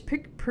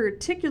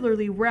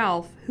 particularly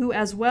Ralph, who,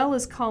 as well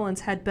as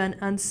Collins, had been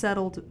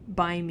unsettled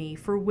by me,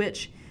 for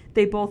which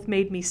they both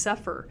made me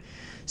suffer.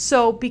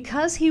 So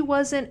because he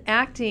wasn't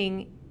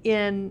acting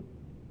in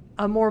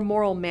a more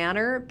moral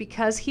manner,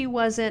 because he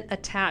wasn't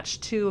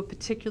attached to a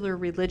particular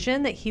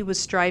religion that he was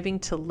striving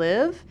to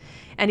live,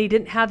 and he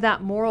didn't have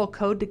that moral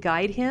code to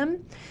guide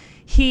him,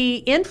 he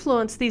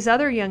influenced these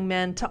other young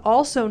men to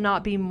also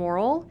not be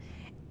moral,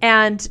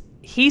 and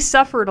he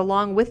suffered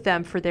along with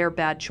them for their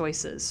bad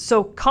choices.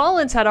 So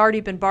Collins had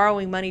already been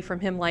borrowing money from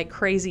him like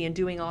crazy and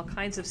doing all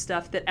kinds of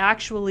stuff that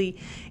actually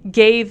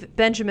gave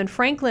Benjamin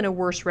Franklin a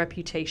worse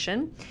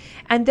reputation.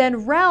 And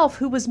then Ralph,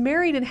 who was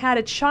married and had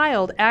a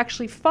child,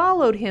 actually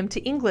followed him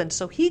to England.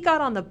 So he got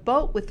on the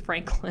boat with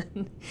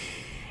Franklin.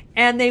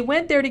 And they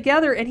went there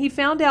together, and he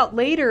found out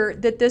later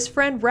that this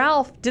friend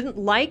Ralph didn't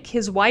like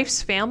his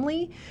wife's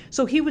family,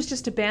 so he was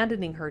just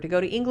abandoning her to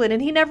go to England,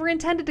 and he never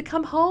intended to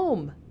come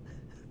home.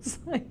 It's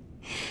like,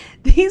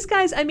 these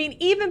guys, I mean,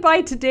 even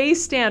by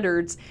today's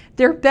standards,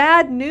 they're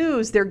bad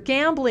news. They're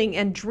gambling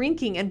and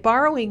drinking and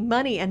borrowing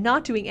money and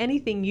not doing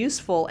anything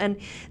useful. And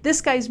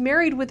this guy's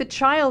married with a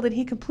child, and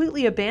he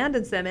completely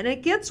abandons them, and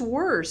it gets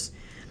worse.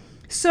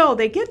 So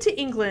they get to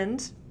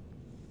England.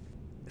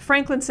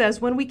 Franklin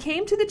says, when we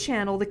came to the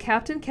Channel, the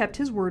captain kept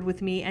his word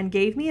with me and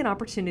gave me an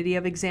opportunity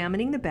of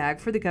examining the bag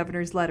for the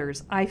governor's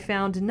letters. I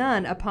found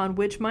none upon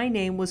which my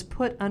name was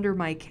put under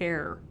my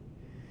care.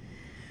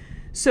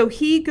 So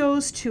he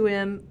goes to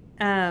him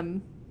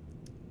and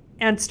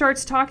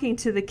starts talking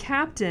to the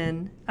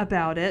captain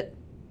about it.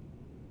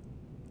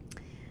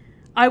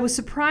 I was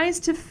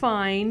surprised to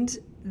find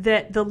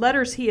that the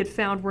letters he had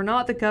found were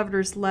not the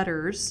governor's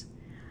letters.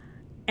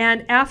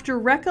 And after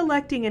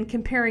recollecting and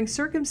comparing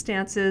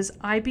circumstances,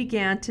 I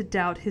began to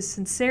doubt his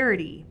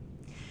sincerity.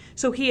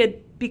 So he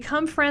had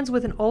become friends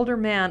with an older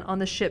man on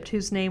the ship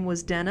whose name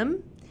was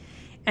Denham.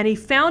 And he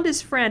found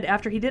his friend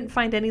after he didn't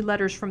find any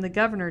letters from the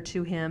governor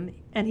to him.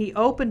 And he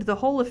opened the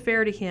whole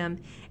affair to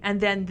him. And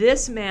then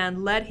this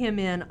man let him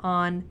in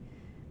on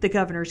the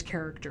governor's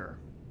character.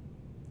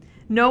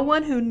 No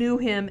one who knew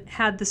him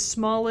had the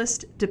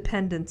smallest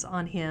dependence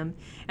on him,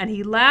 and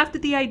he laughed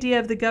at the idea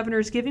of the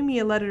governor's giving me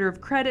a letter of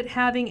credit,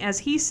 having, as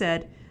he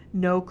said,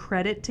 no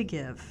credit to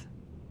give.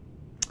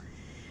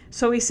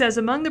 So he says,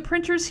 among the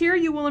printers here,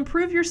 you will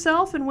improve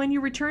yourself, and when you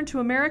return to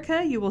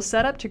America, you will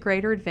set up to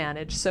greater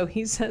advantage. So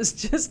he says,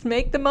 just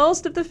make the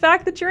most of the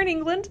fact that you're in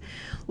England,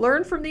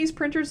 learn from these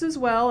printers as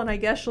well, and I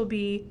guess you'll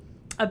be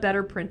a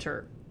better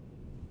printer.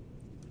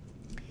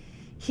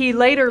 He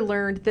later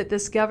learned that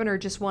this governor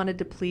just wanted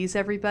to please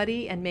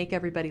everybody and make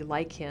everybody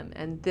like him.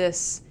 And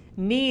this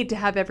need to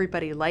have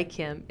everybody like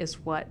him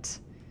is what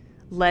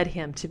led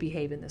him to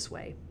behave in this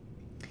way.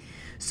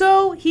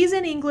 So he's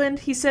in England.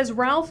 He says,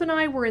 Ralph and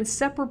I were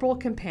inseparable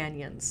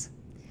companions.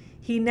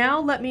 He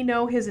now let me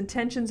know his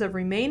intentions of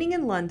remaining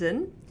in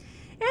London,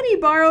 and he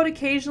borrowed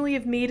occasionally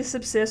of me to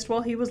subsist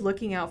while he was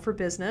looking out for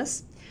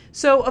business.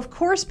 So, of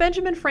course,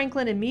 Benjamin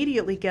Franklin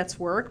immediately gets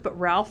work, but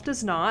Ralph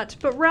does not.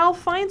 But Ralph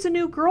finds a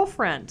new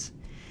girlfriend.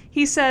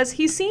 He says,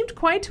 he seemed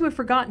quite to have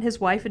forgotten his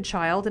wife and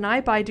child, and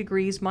I by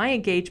degrees my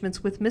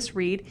engagements with Miss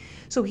Reed.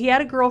 So he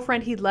had a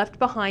girlfriend he'd left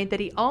behind that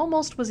he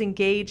almost was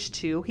engaged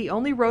to. He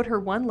only wrote her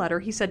one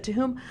letter. He said, to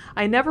whom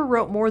I never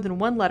wrote more than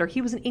one letter.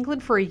 He was in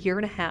England for a year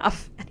and a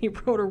half, and he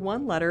wrote her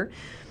one letter.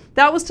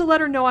 That was to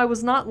let her know I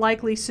was not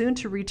likely soon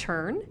to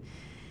return.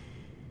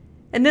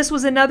 And this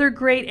was another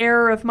great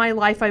error of my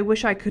life I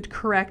wish I could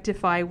correct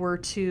if I were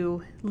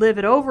to live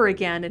it over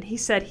again. And he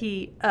said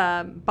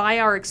by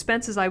our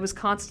expenses, I was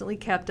constantly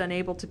kept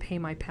unable to pay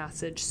my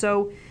passage.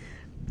 So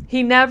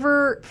he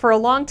never, for a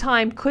long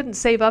time, couldn't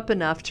save up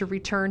enough to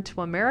return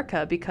to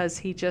America because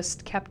he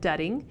just kept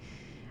debting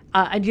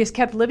and just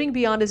kept living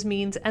beyond his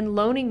means and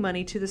loaning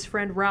money to this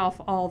friend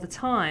Ralph all the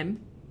time.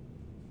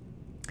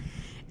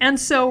 And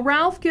so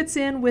Ralph gets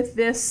in with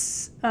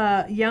this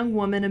young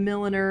woman, a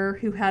milliner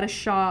who had a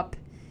shop.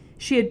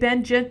 She had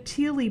been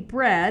genteelly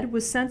bred,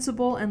 was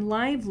sensible and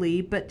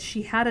lively, but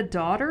she had a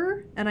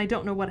daughter, and I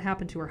don't know what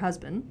happened to her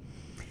husband.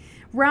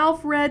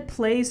 Ralph read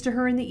plays to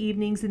her in the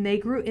evenings, and they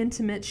grew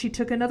intimate. She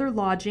took another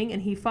lodging,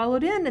 and he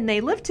followed in, and they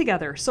lived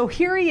together. So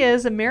here he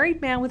is, a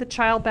married man with a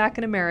child back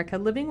in America,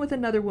 living with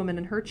another woman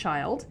and her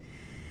child,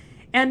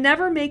 and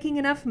never making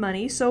enough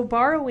money, so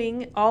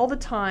borrowing all the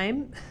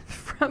time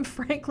from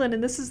Franklin,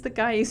 and this is the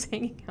guy he's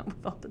hanging out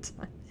with all the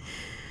time.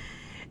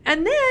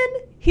 And then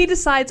he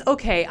decides,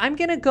 okay, I'm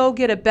going to go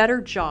get a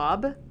better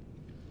job,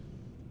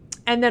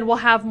 and then we'll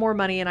have more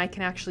money, and I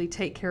can actually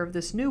take care of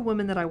this new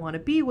woman that I want to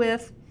be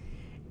with.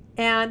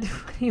 And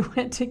when he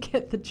went to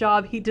get the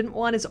job, he didn't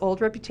want his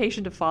old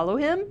reputation to follow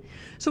him,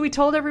 so he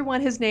told everyone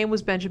his name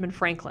was Benjamin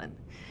Franklin,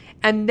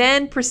 and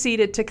then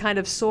proceeded to kind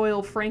of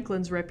soil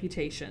Franklin's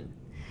reputation.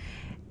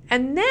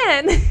 And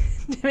then,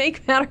 to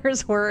make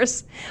matters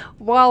worse,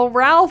 while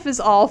Ralph is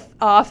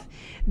off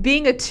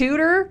being a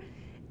tutor,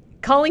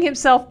 calling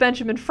himself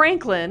Benjamin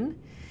Franklin,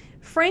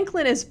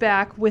 Franklin is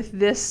back with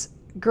this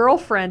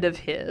girlfriend of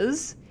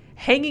his,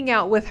 hanging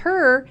out with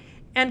her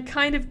and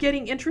kind of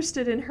getting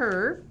interested in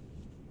her.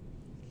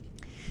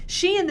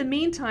 She, in the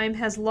meantime,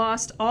 has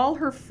lost all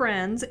her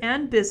friends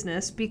and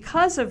business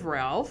because of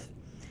Ralph,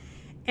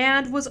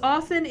 and was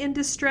often in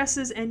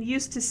distresses and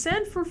used to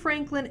send for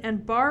Franklin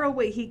and borrow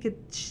what he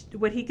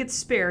could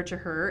spare to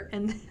her.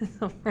 And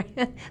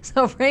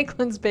so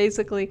Franklin's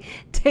basically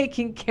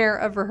taking care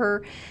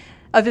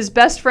of his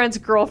best friend's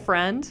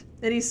girlfriend.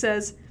 And he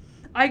says,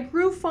 I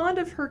grew fond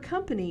of her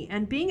company,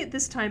 and being at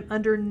this time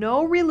under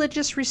no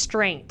religious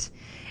restraint,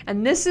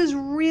 And this is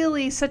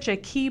really such a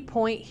key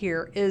point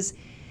here is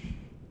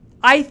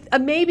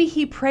maybe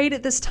he prayed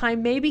at this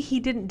time. Maybe he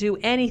didn't do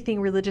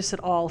anything religious at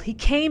all. He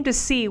came to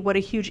see what a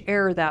huge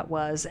error that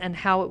was and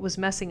how it was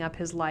messing up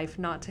his life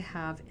not to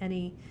have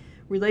any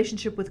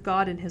relationship with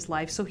God in his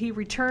life. So he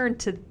returned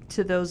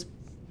to those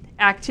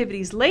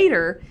activities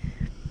later.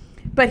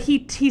 But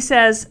he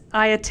says,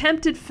 I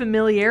attempted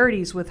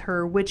familiarities with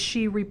her, which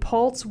she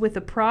repulsed with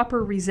a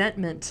proper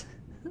resentment.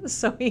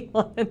 So he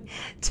wanted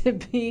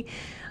to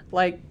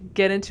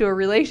get into a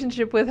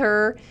relationship with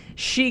her.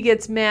 She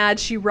gets mad.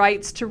 She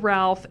writes to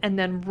Ralph, and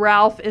then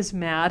Ralph is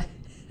mad.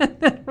 And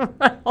then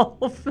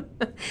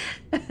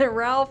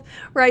Ralph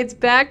writes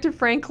back to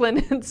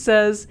Franklin and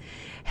says,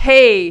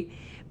 hey,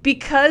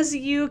 because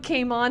you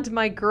came on to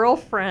my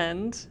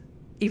girlfriend,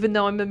 even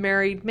though I'm a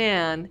married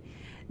man,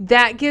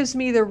 that gives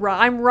me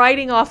I'm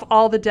writing off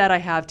all the debt I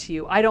have to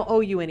you. I don't owe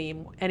you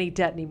any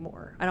debt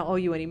anymore. I don't owe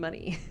you any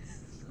money.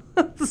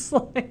 It's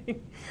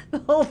like, the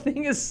whole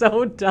thing is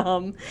so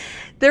dumb.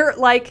 They're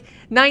like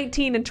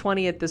 19 and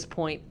 20 at this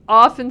point,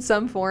 off in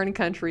some foreign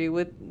country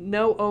with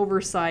no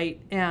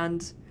oversight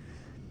and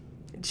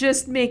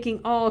just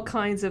making all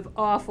kinds of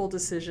awful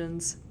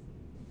decisions.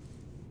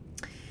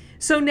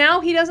 So now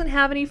he doesn't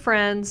have any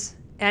friends,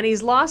 and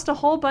he's lost a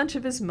whole bunch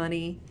of his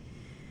money.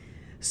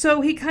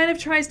 So he kind of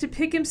tries to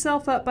pick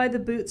himself up by the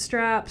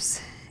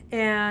bootstraps,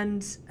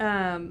 and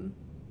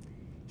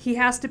he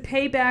has to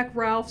pay back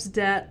Ralph's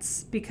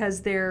debts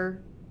because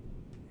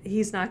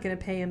he's not going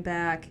to pay him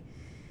back.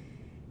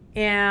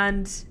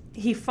 And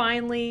he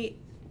finally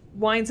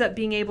winds up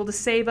being able to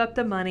save up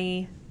the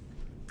money,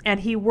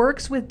 and he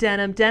works with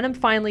Denham. Denham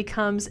finally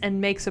comes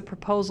and makes a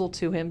proposal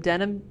to him.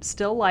 Denham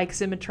still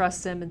likes him and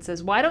trusts him and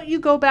says, why don't you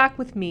go back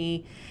with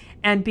me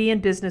and be in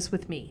business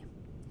with me?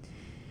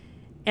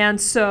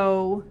 And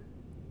so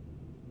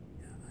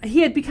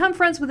he had become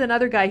friends with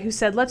another guy who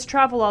said, let's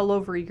travel all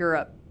over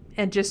Europe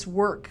and just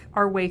work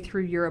our way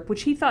through Europe,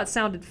 which he thought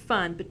sounded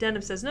fun. But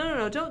Denham says,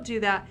 no, don't do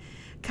that.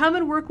 Come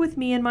and work with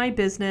me in my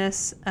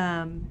business.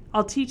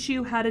 I'll teach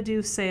you how to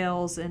do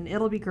sales, and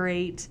it'll be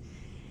great.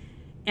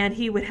 And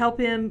he would help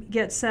him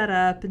get set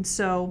up. And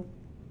so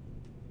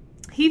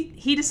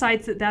he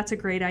decides that that's a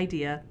great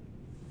idea.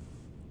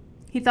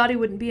 He thought he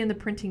wouldn't be in the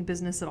printing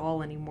business at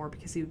all anymore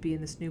because he would be in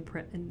this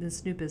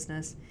new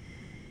business.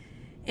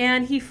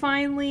 And he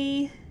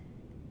finally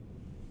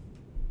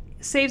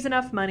saves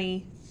enough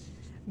money,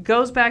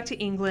 goes back to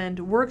England,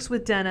 works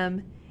with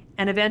Denham,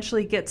 and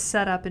eventually gets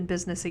set up in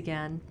business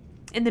again.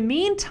 In the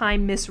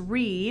meantime, Miss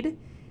Reed,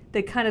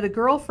 the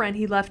girlfriend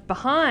he left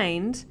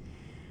behind,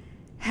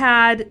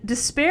 had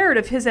despaired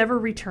of his ever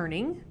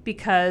returning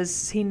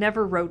because he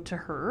never wrote to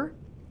her.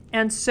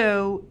 And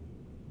so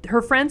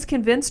her friends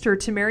convinced her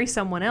to marry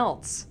someone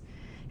else.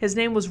 His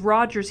name was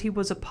Rogers. He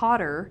was a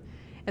potter.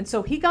 And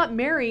so she got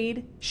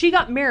married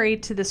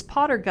to this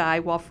potter guy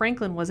while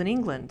Franklin was in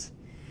England.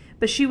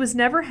 But she was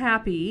never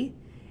happy.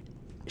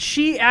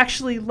 She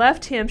actually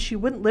left him. She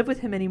wouldn't live with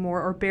him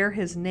anymore or bear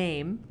his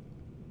name.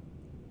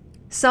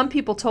 Some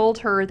people told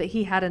her that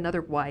he had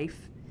another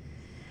wife.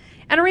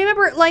 And I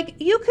remember,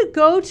 you could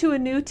go to a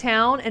new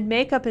town and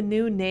make up a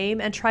new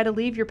name and try to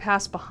leave your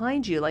past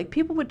behind you.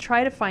 People would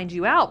try to find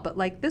you out,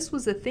 but this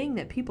was a thing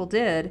that people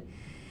did.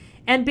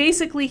 And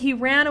basically, he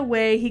ran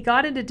away. He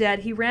got into debt.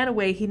 He ran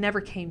away. He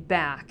never came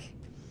back.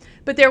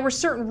 But there were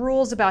certain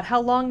rules about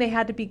how long they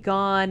had to be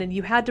gone, and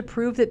you had to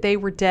prove that they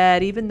were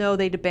dead, even though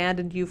they'd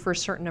abandoned you for a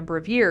certain number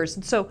of years.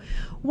 And so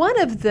one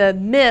of the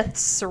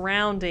myths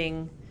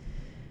surrounding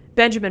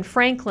Benjamin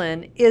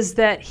Franklin is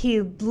that he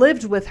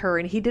lived with her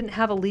and he didn't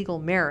have a legal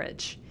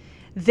marriage.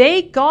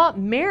 They got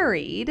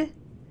married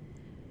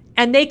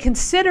and they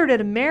considered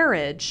it a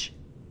marriage,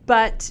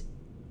 but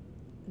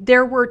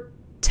there were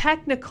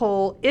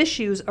technical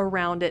issues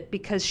around it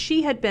because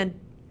she had been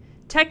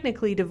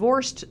technically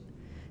divorced,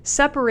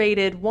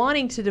 separated,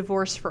 wanting to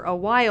divorce for a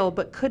while,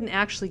 but couldn't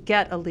actually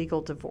get a legal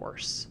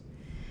divorce.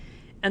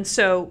 And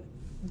so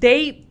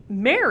they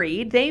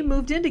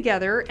moved in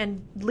together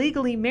and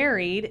legally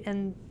married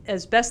and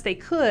as best they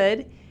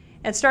could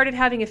and started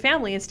having a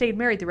family and stayed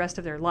married the rest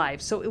of their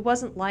lives. So it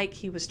wasn't like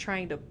he was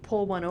trying to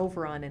pull one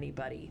over on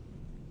anybody.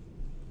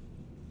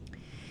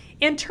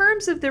 In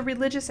terms of the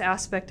religious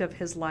aspect of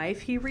his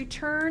life, he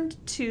returned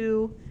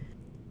to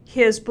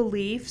his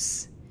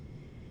beliefs.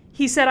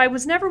 He said, I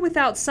was never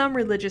without some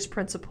religious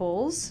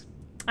principles.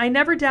 I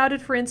never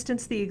doubted, for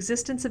instance, the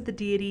existence of the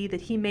deity,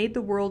 that he made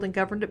the world and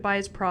governed it by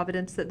his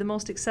providence, that the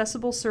most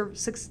acceptable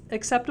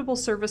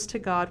service to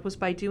God was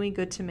by doing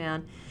good to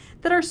man,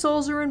 that our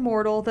souls are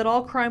immortal, that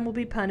all crime will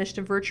be punished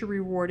and virtue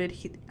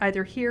rewarded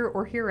either here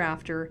or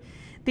hereafter.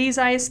 These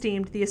I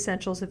esteemed the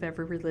essentials of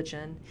every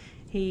religion.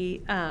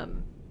 He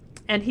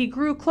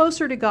grew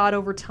closer to God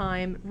over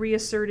time,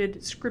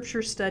 reasserted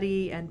scripture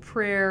study and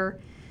prayer.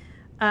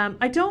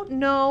 I don't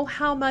know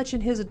how much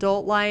in his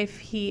adult life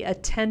he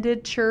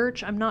attended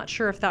church. I'm not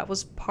sure if that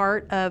was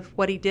part of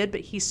what he did, but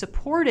he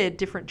supported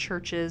different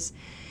churches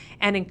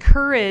and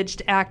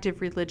encouraged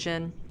active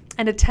religion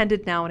and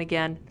attended now and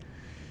again.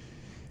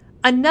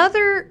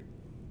 Another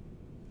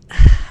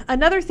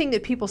another thing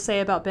that people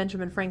say about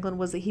Benjamin Franklin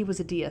was that he was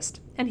a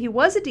deist. And he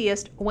was a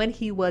deist when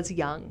he was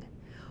young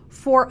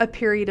for a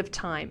period of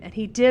time. And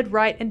he did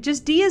write, and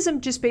just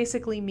deism just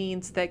basically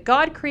means that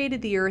God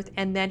created the earth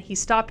and then he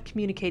stopped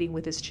communicating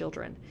with his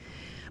children.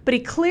 But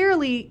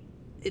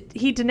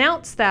he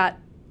denounced that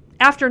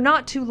after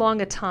not too long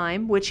a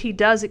time, which he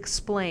does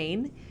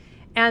explain.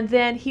 And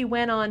then he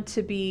went on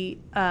to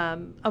be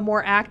a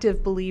more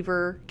active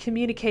believer,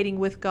 communicating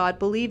with God,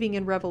 believing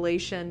in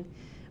revelation,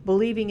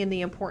 believing in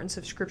the importance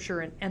of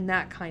Scripture and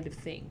that kind of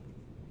thing.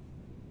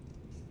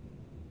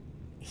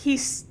 He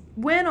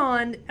went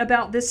on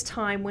about this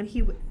time when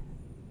he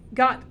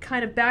got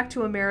kind of back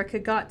to America,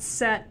 got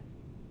set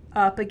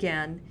up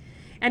again,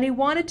 and he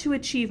wanted to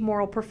achieve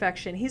moral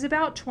perfection. He's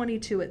about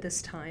 22 at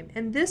this time.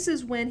 And this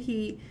is when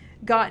he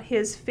got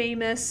his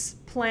famous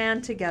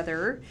plan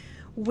together,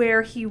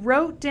 where he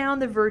wrote down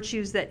the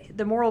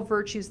moral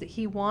virtues that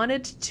he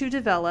wanted to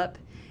develop,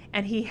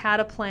 and he had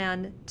a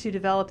plan to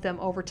develop them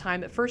over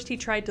time. At first, he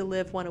tried to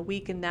live one a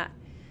week, and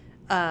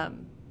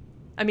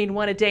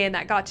one a day, and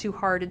that got too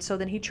hard. And so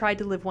then he tried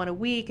to live one a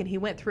week, and he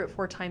went through it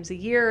 4 times a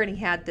year, and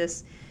he had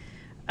this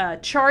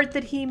chart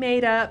that he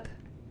made up.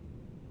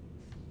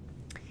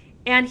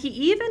 And he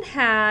even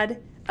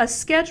had a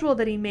schedule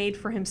that he made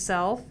for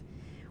himself,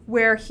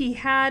 where he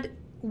had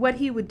what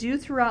he would do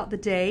throughout the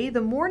day.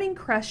 The morning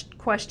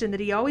question that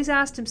he always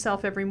asked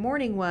himself every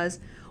morning was,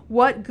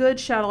 "What good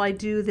shall I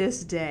do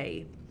this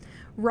day?"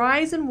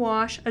 Rise and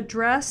wash,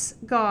 address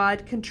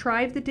God,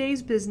 contrive the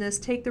day's business,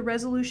 take the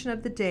resolution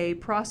of the day,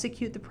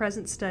 prosecute the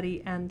present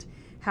study, and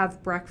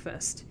have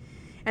breakfast.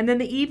 And then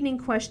the evening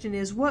question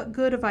is, what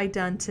good have I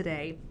done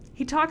today?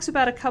 He talks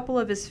about a couple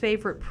of his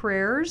favorite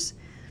prayers.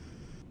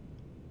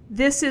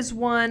 This is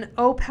one: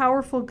 O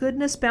powerful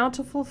goodness,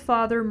 bountiful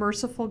Father,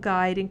 merciful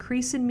guide,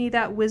 increase in me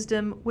that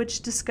wisdom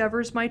which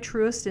discovers my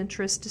truest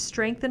interest, to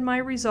strengthen my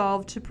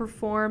resolve to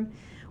perform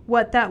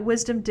what that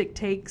wisdom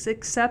dictates.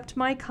 Accept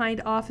my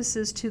kind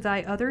offices to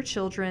thy other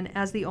children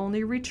as the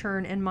only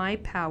return in my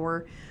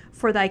power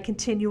for thy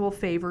continual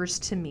favors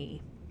to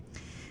me.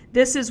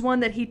 This is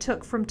one that he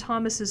took from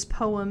Thomas's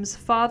poems.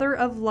 Father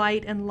of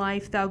light and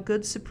life, thou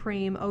good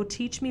supreme, O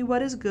teach me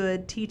what is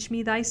good, teach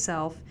me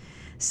thyself.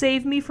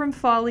 Save me from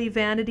folly,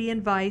 vanity,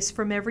 and vice,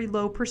 from every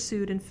low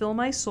pursuit, and fill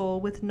my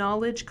soul with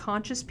knowledge,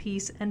 conscious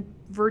peace, and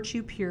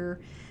virtue pure,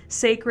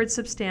 sacred,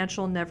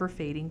 substantial, never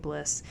fading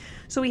bliss.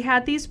 So he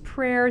had these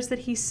prayers that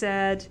he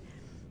said.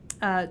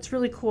 It's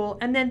really cool.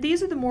 And then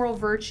these are the moral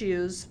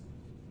virtues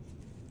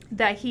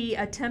that he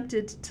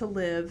attempted to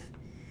live.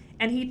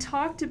 And he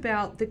talked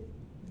about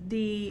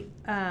the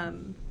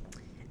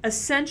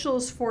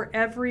essentials for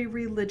every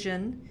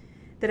religion,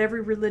 that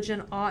every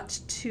religion ought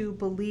to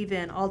believe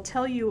in. I'll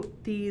tell you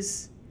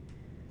these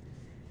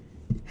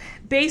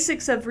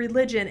basics of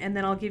religion, and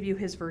then I'll give you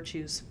his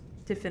virtues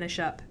to finish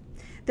up.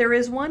 There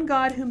is one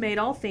God who made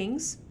all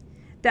things,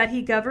 that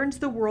he governs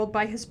the world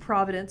by his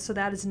providence, so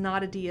that is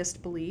not a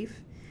deist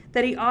belief,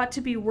 that he ought to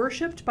be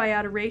worshipped by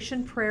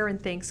adoration, prayer,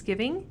 and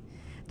thanksgiving.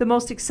 The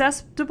most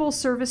acceptable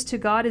service to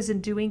God is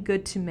in doing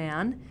good to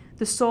man.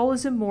 The soul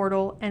is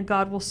immortal, and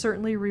God will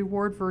certainly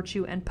reward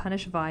virtue and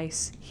punish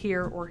vice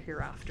here or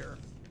hereafter.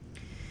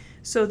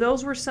 So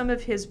those were some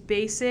of his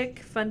basic,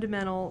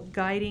 fundamental,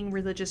 guiding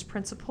religious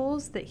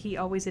principles that he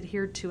always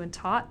adhered to and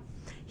taught.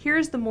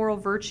 Here's the moral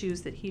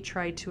virtues that he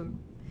tried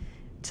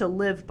to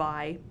live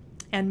by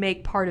and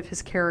make part of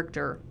his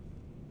character.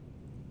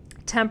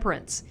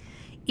 Temperance.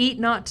 Eat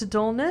not to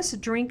dullness,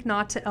 drink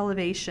not to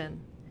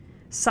elevation.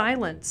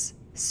 Silence.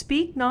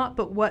 Speak not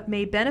but what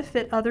may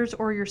benefit others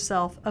or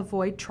yourself.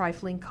 Avoid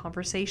trifling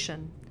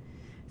conversation.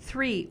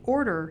 3.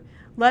 Order.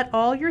 Let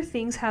all your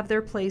things have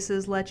their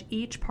places. Let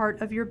each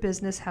part of your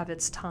business have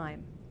its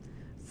time.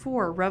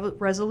 4.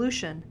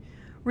 Resolution.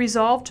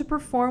 Resolve to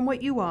perform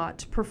what you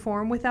ought.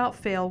 Perform without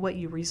fail what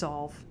you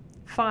resolve.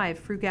 5.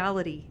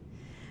 Frugality.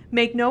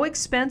 Make no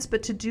expense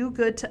but to do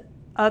good to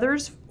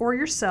others or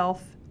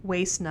yourself.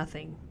 Waste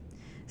nothing.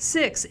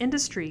 6.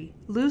 Industry.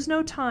 Lose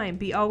no time.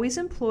 Be always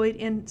employed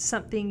in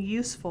something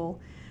useful.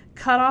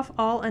 Cut off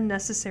all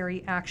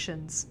unnecessary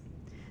actions.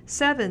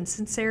 7.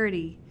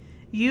 Sincerity.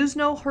 Use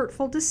no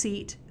hurtful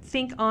deceit.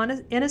 Think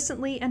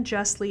innocently and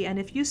justly, and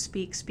if you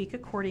speak, speak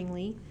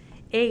accordingly.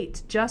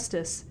 8.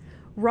 Justice.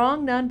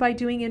 Wrong none by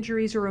doing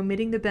injuries or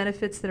omitting the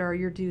benefits that are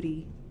your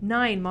duty.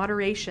 9.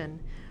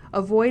 Moderation.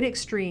 Avoid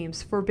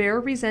extremes. Forbear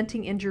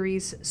resenting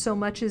injuries so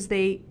much as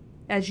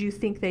you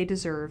think they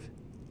deserve.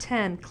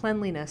 10.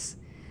 Cleanliness.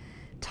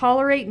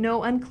 Tolerate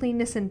no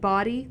uncleanness in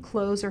body,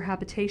 clothes, or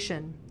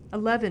habitation.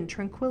 11.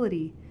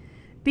 Tranquility.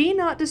 Be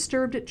not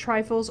disturbed at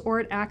trifles or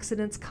at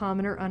accidents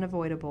common or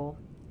unavoidable.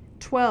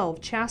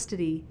 12.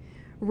 Chastity.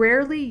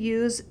 Rarely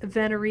use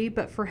venery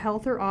but for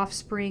health or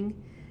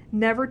offspring,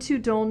 never to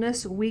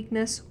dullness,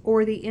 weakness,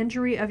 or the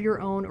injury of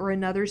your own or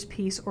another's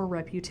peace or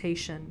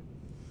reputation.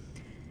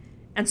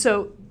 And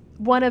so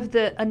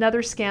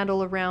another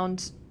scandal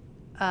around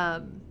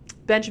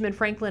Benjamin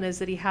Franklin is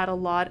that he had a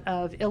lot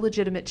of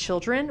illegitimate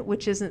children,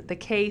 which isn't the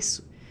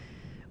case.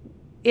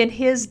 In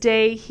his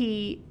day,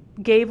 he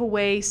gave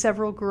away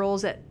several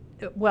girls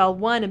well,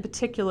 one in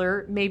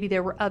particular, maybe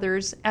there were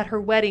others, at her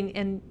wedding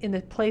and in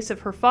the place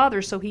of her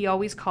father, so he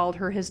always called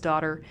her his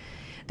daughter.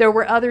 There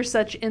were other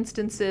such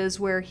instances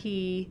where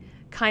he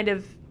kind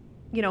of,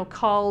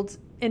 called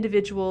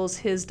individuals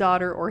his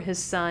daughter or his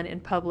son in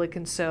public,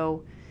 and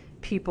so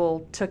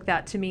people took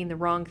that to mean the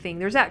wrong thing.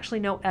 There's actually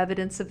no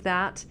evidence of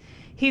that.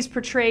 He's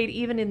portrayed,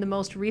 even in the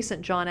most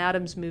recent John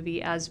Adams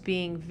movie, as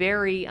being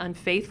very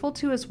unfaithful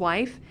to his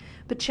wife,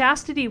 but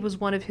chastity was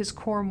one of his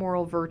core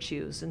moral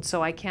virtues, and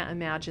so I can't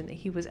imagine that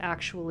he was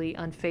actually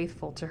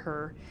unfaithful to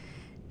her.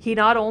 He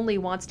not only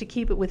wants to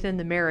keep it within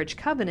the marriage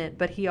covenant,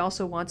 but he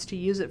also wants to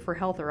use it for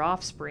health or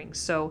offspring.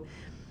 So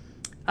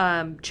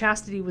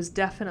chastity was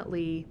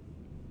definitely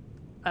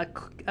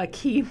a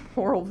key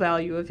moral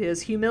value of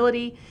his.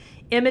 Humility,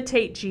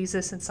 imitate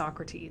Jesus and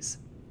Socrates.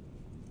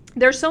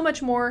 There's so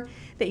much more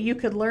that you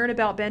could learn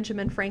about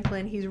Benjamin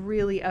Franklin. He's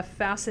really a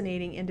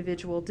fascinating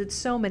individual, did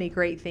so many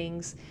great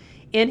things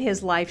in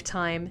his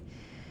lifetime.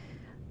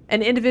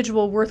 An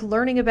individual worth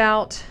learning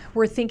about,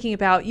 worth thinking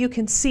about. You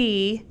can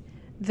see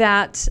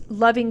that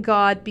loving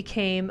God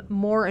became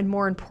more and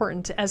more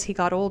important as he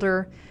got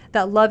older,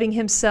 that loving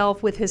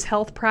himself with his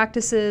health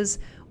practices,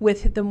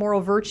 with the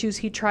moral virtues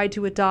he tried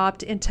to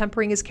adopt in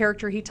tempering his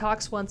character. He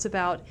talks once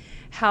about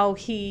how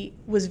he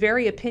was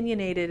very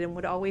opinionated and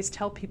would always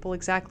tell people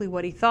exactly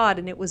what he thought,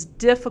 and it was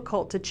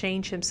difficult to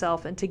change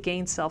himself and to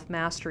gain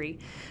self-mastery.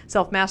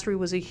 Self-mastery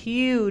was a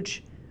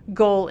huge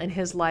goal in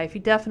his life. He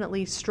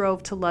definitely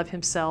strove to love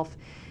himself,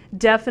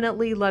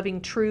 definitely loving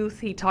truth.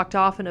 He talked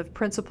often of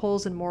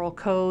principles and moral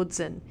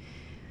codes and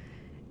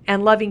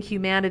loving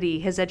humanity.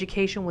 His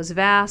education was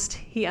vast.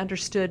 He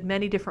understood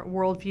many different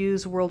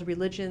worldviews, world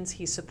religions.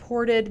 He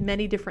supported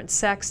many different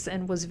sects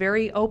and was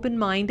very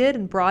open-minded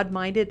and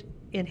broad-minded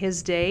in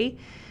his day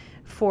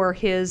for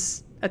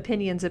his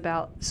opinions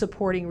about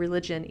supporting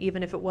religion,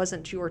 even if it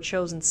wasn't your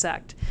chosen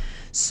sect.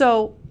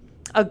 So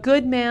a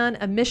good man,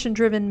 a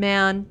mission-driven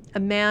man, a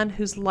man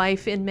whose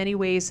life in many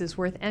ways is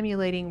worth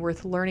emulating,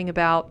 worth learning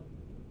about.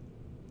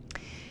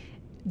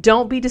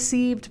 Don't be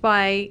deceived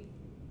by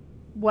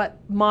what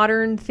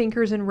modern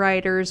thinkers and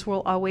writers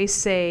will always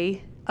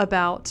say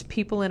about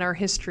people in our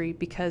history,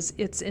 because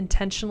it's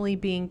intentionally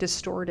being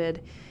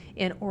distorted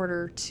in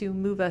order to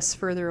move us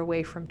further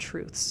away from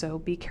truth. So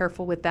be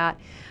careful with that.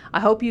 I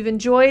hope you've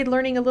enjoyed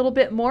learning a little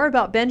bit more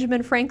about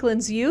Benjamin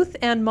Franklin's youth,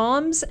 and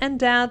moms and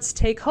dads,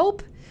 take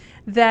hope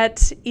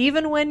that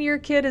even when your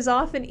kid is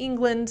off in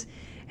England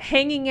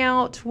hanging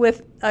out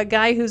with a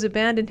guy who's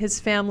abandoned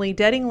his family,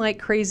 dating like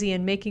crazy,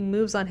 and making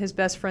moves on his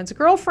best friend's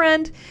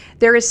girlfriend,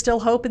 there is still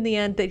hope in the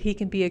end that he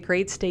can be a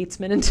great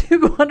statesman and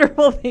do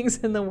wonderful things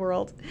in the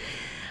world.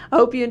 I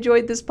hope you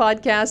enjoyed this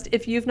podcast.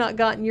 If you've not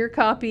gotten your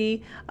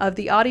copy of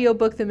the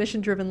audiobook, The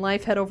Mission Driven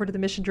Life, head over to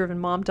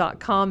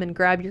themissiondrivenmom.com and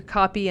grab your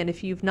copy. And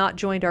if you've not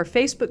joined our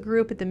Facebook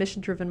group at the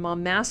Mission Driven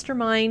Mom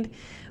Mastermind,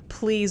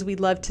 please,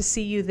 we'd love to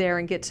see you there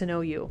and get to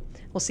know you.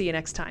 We'll see you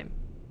next time.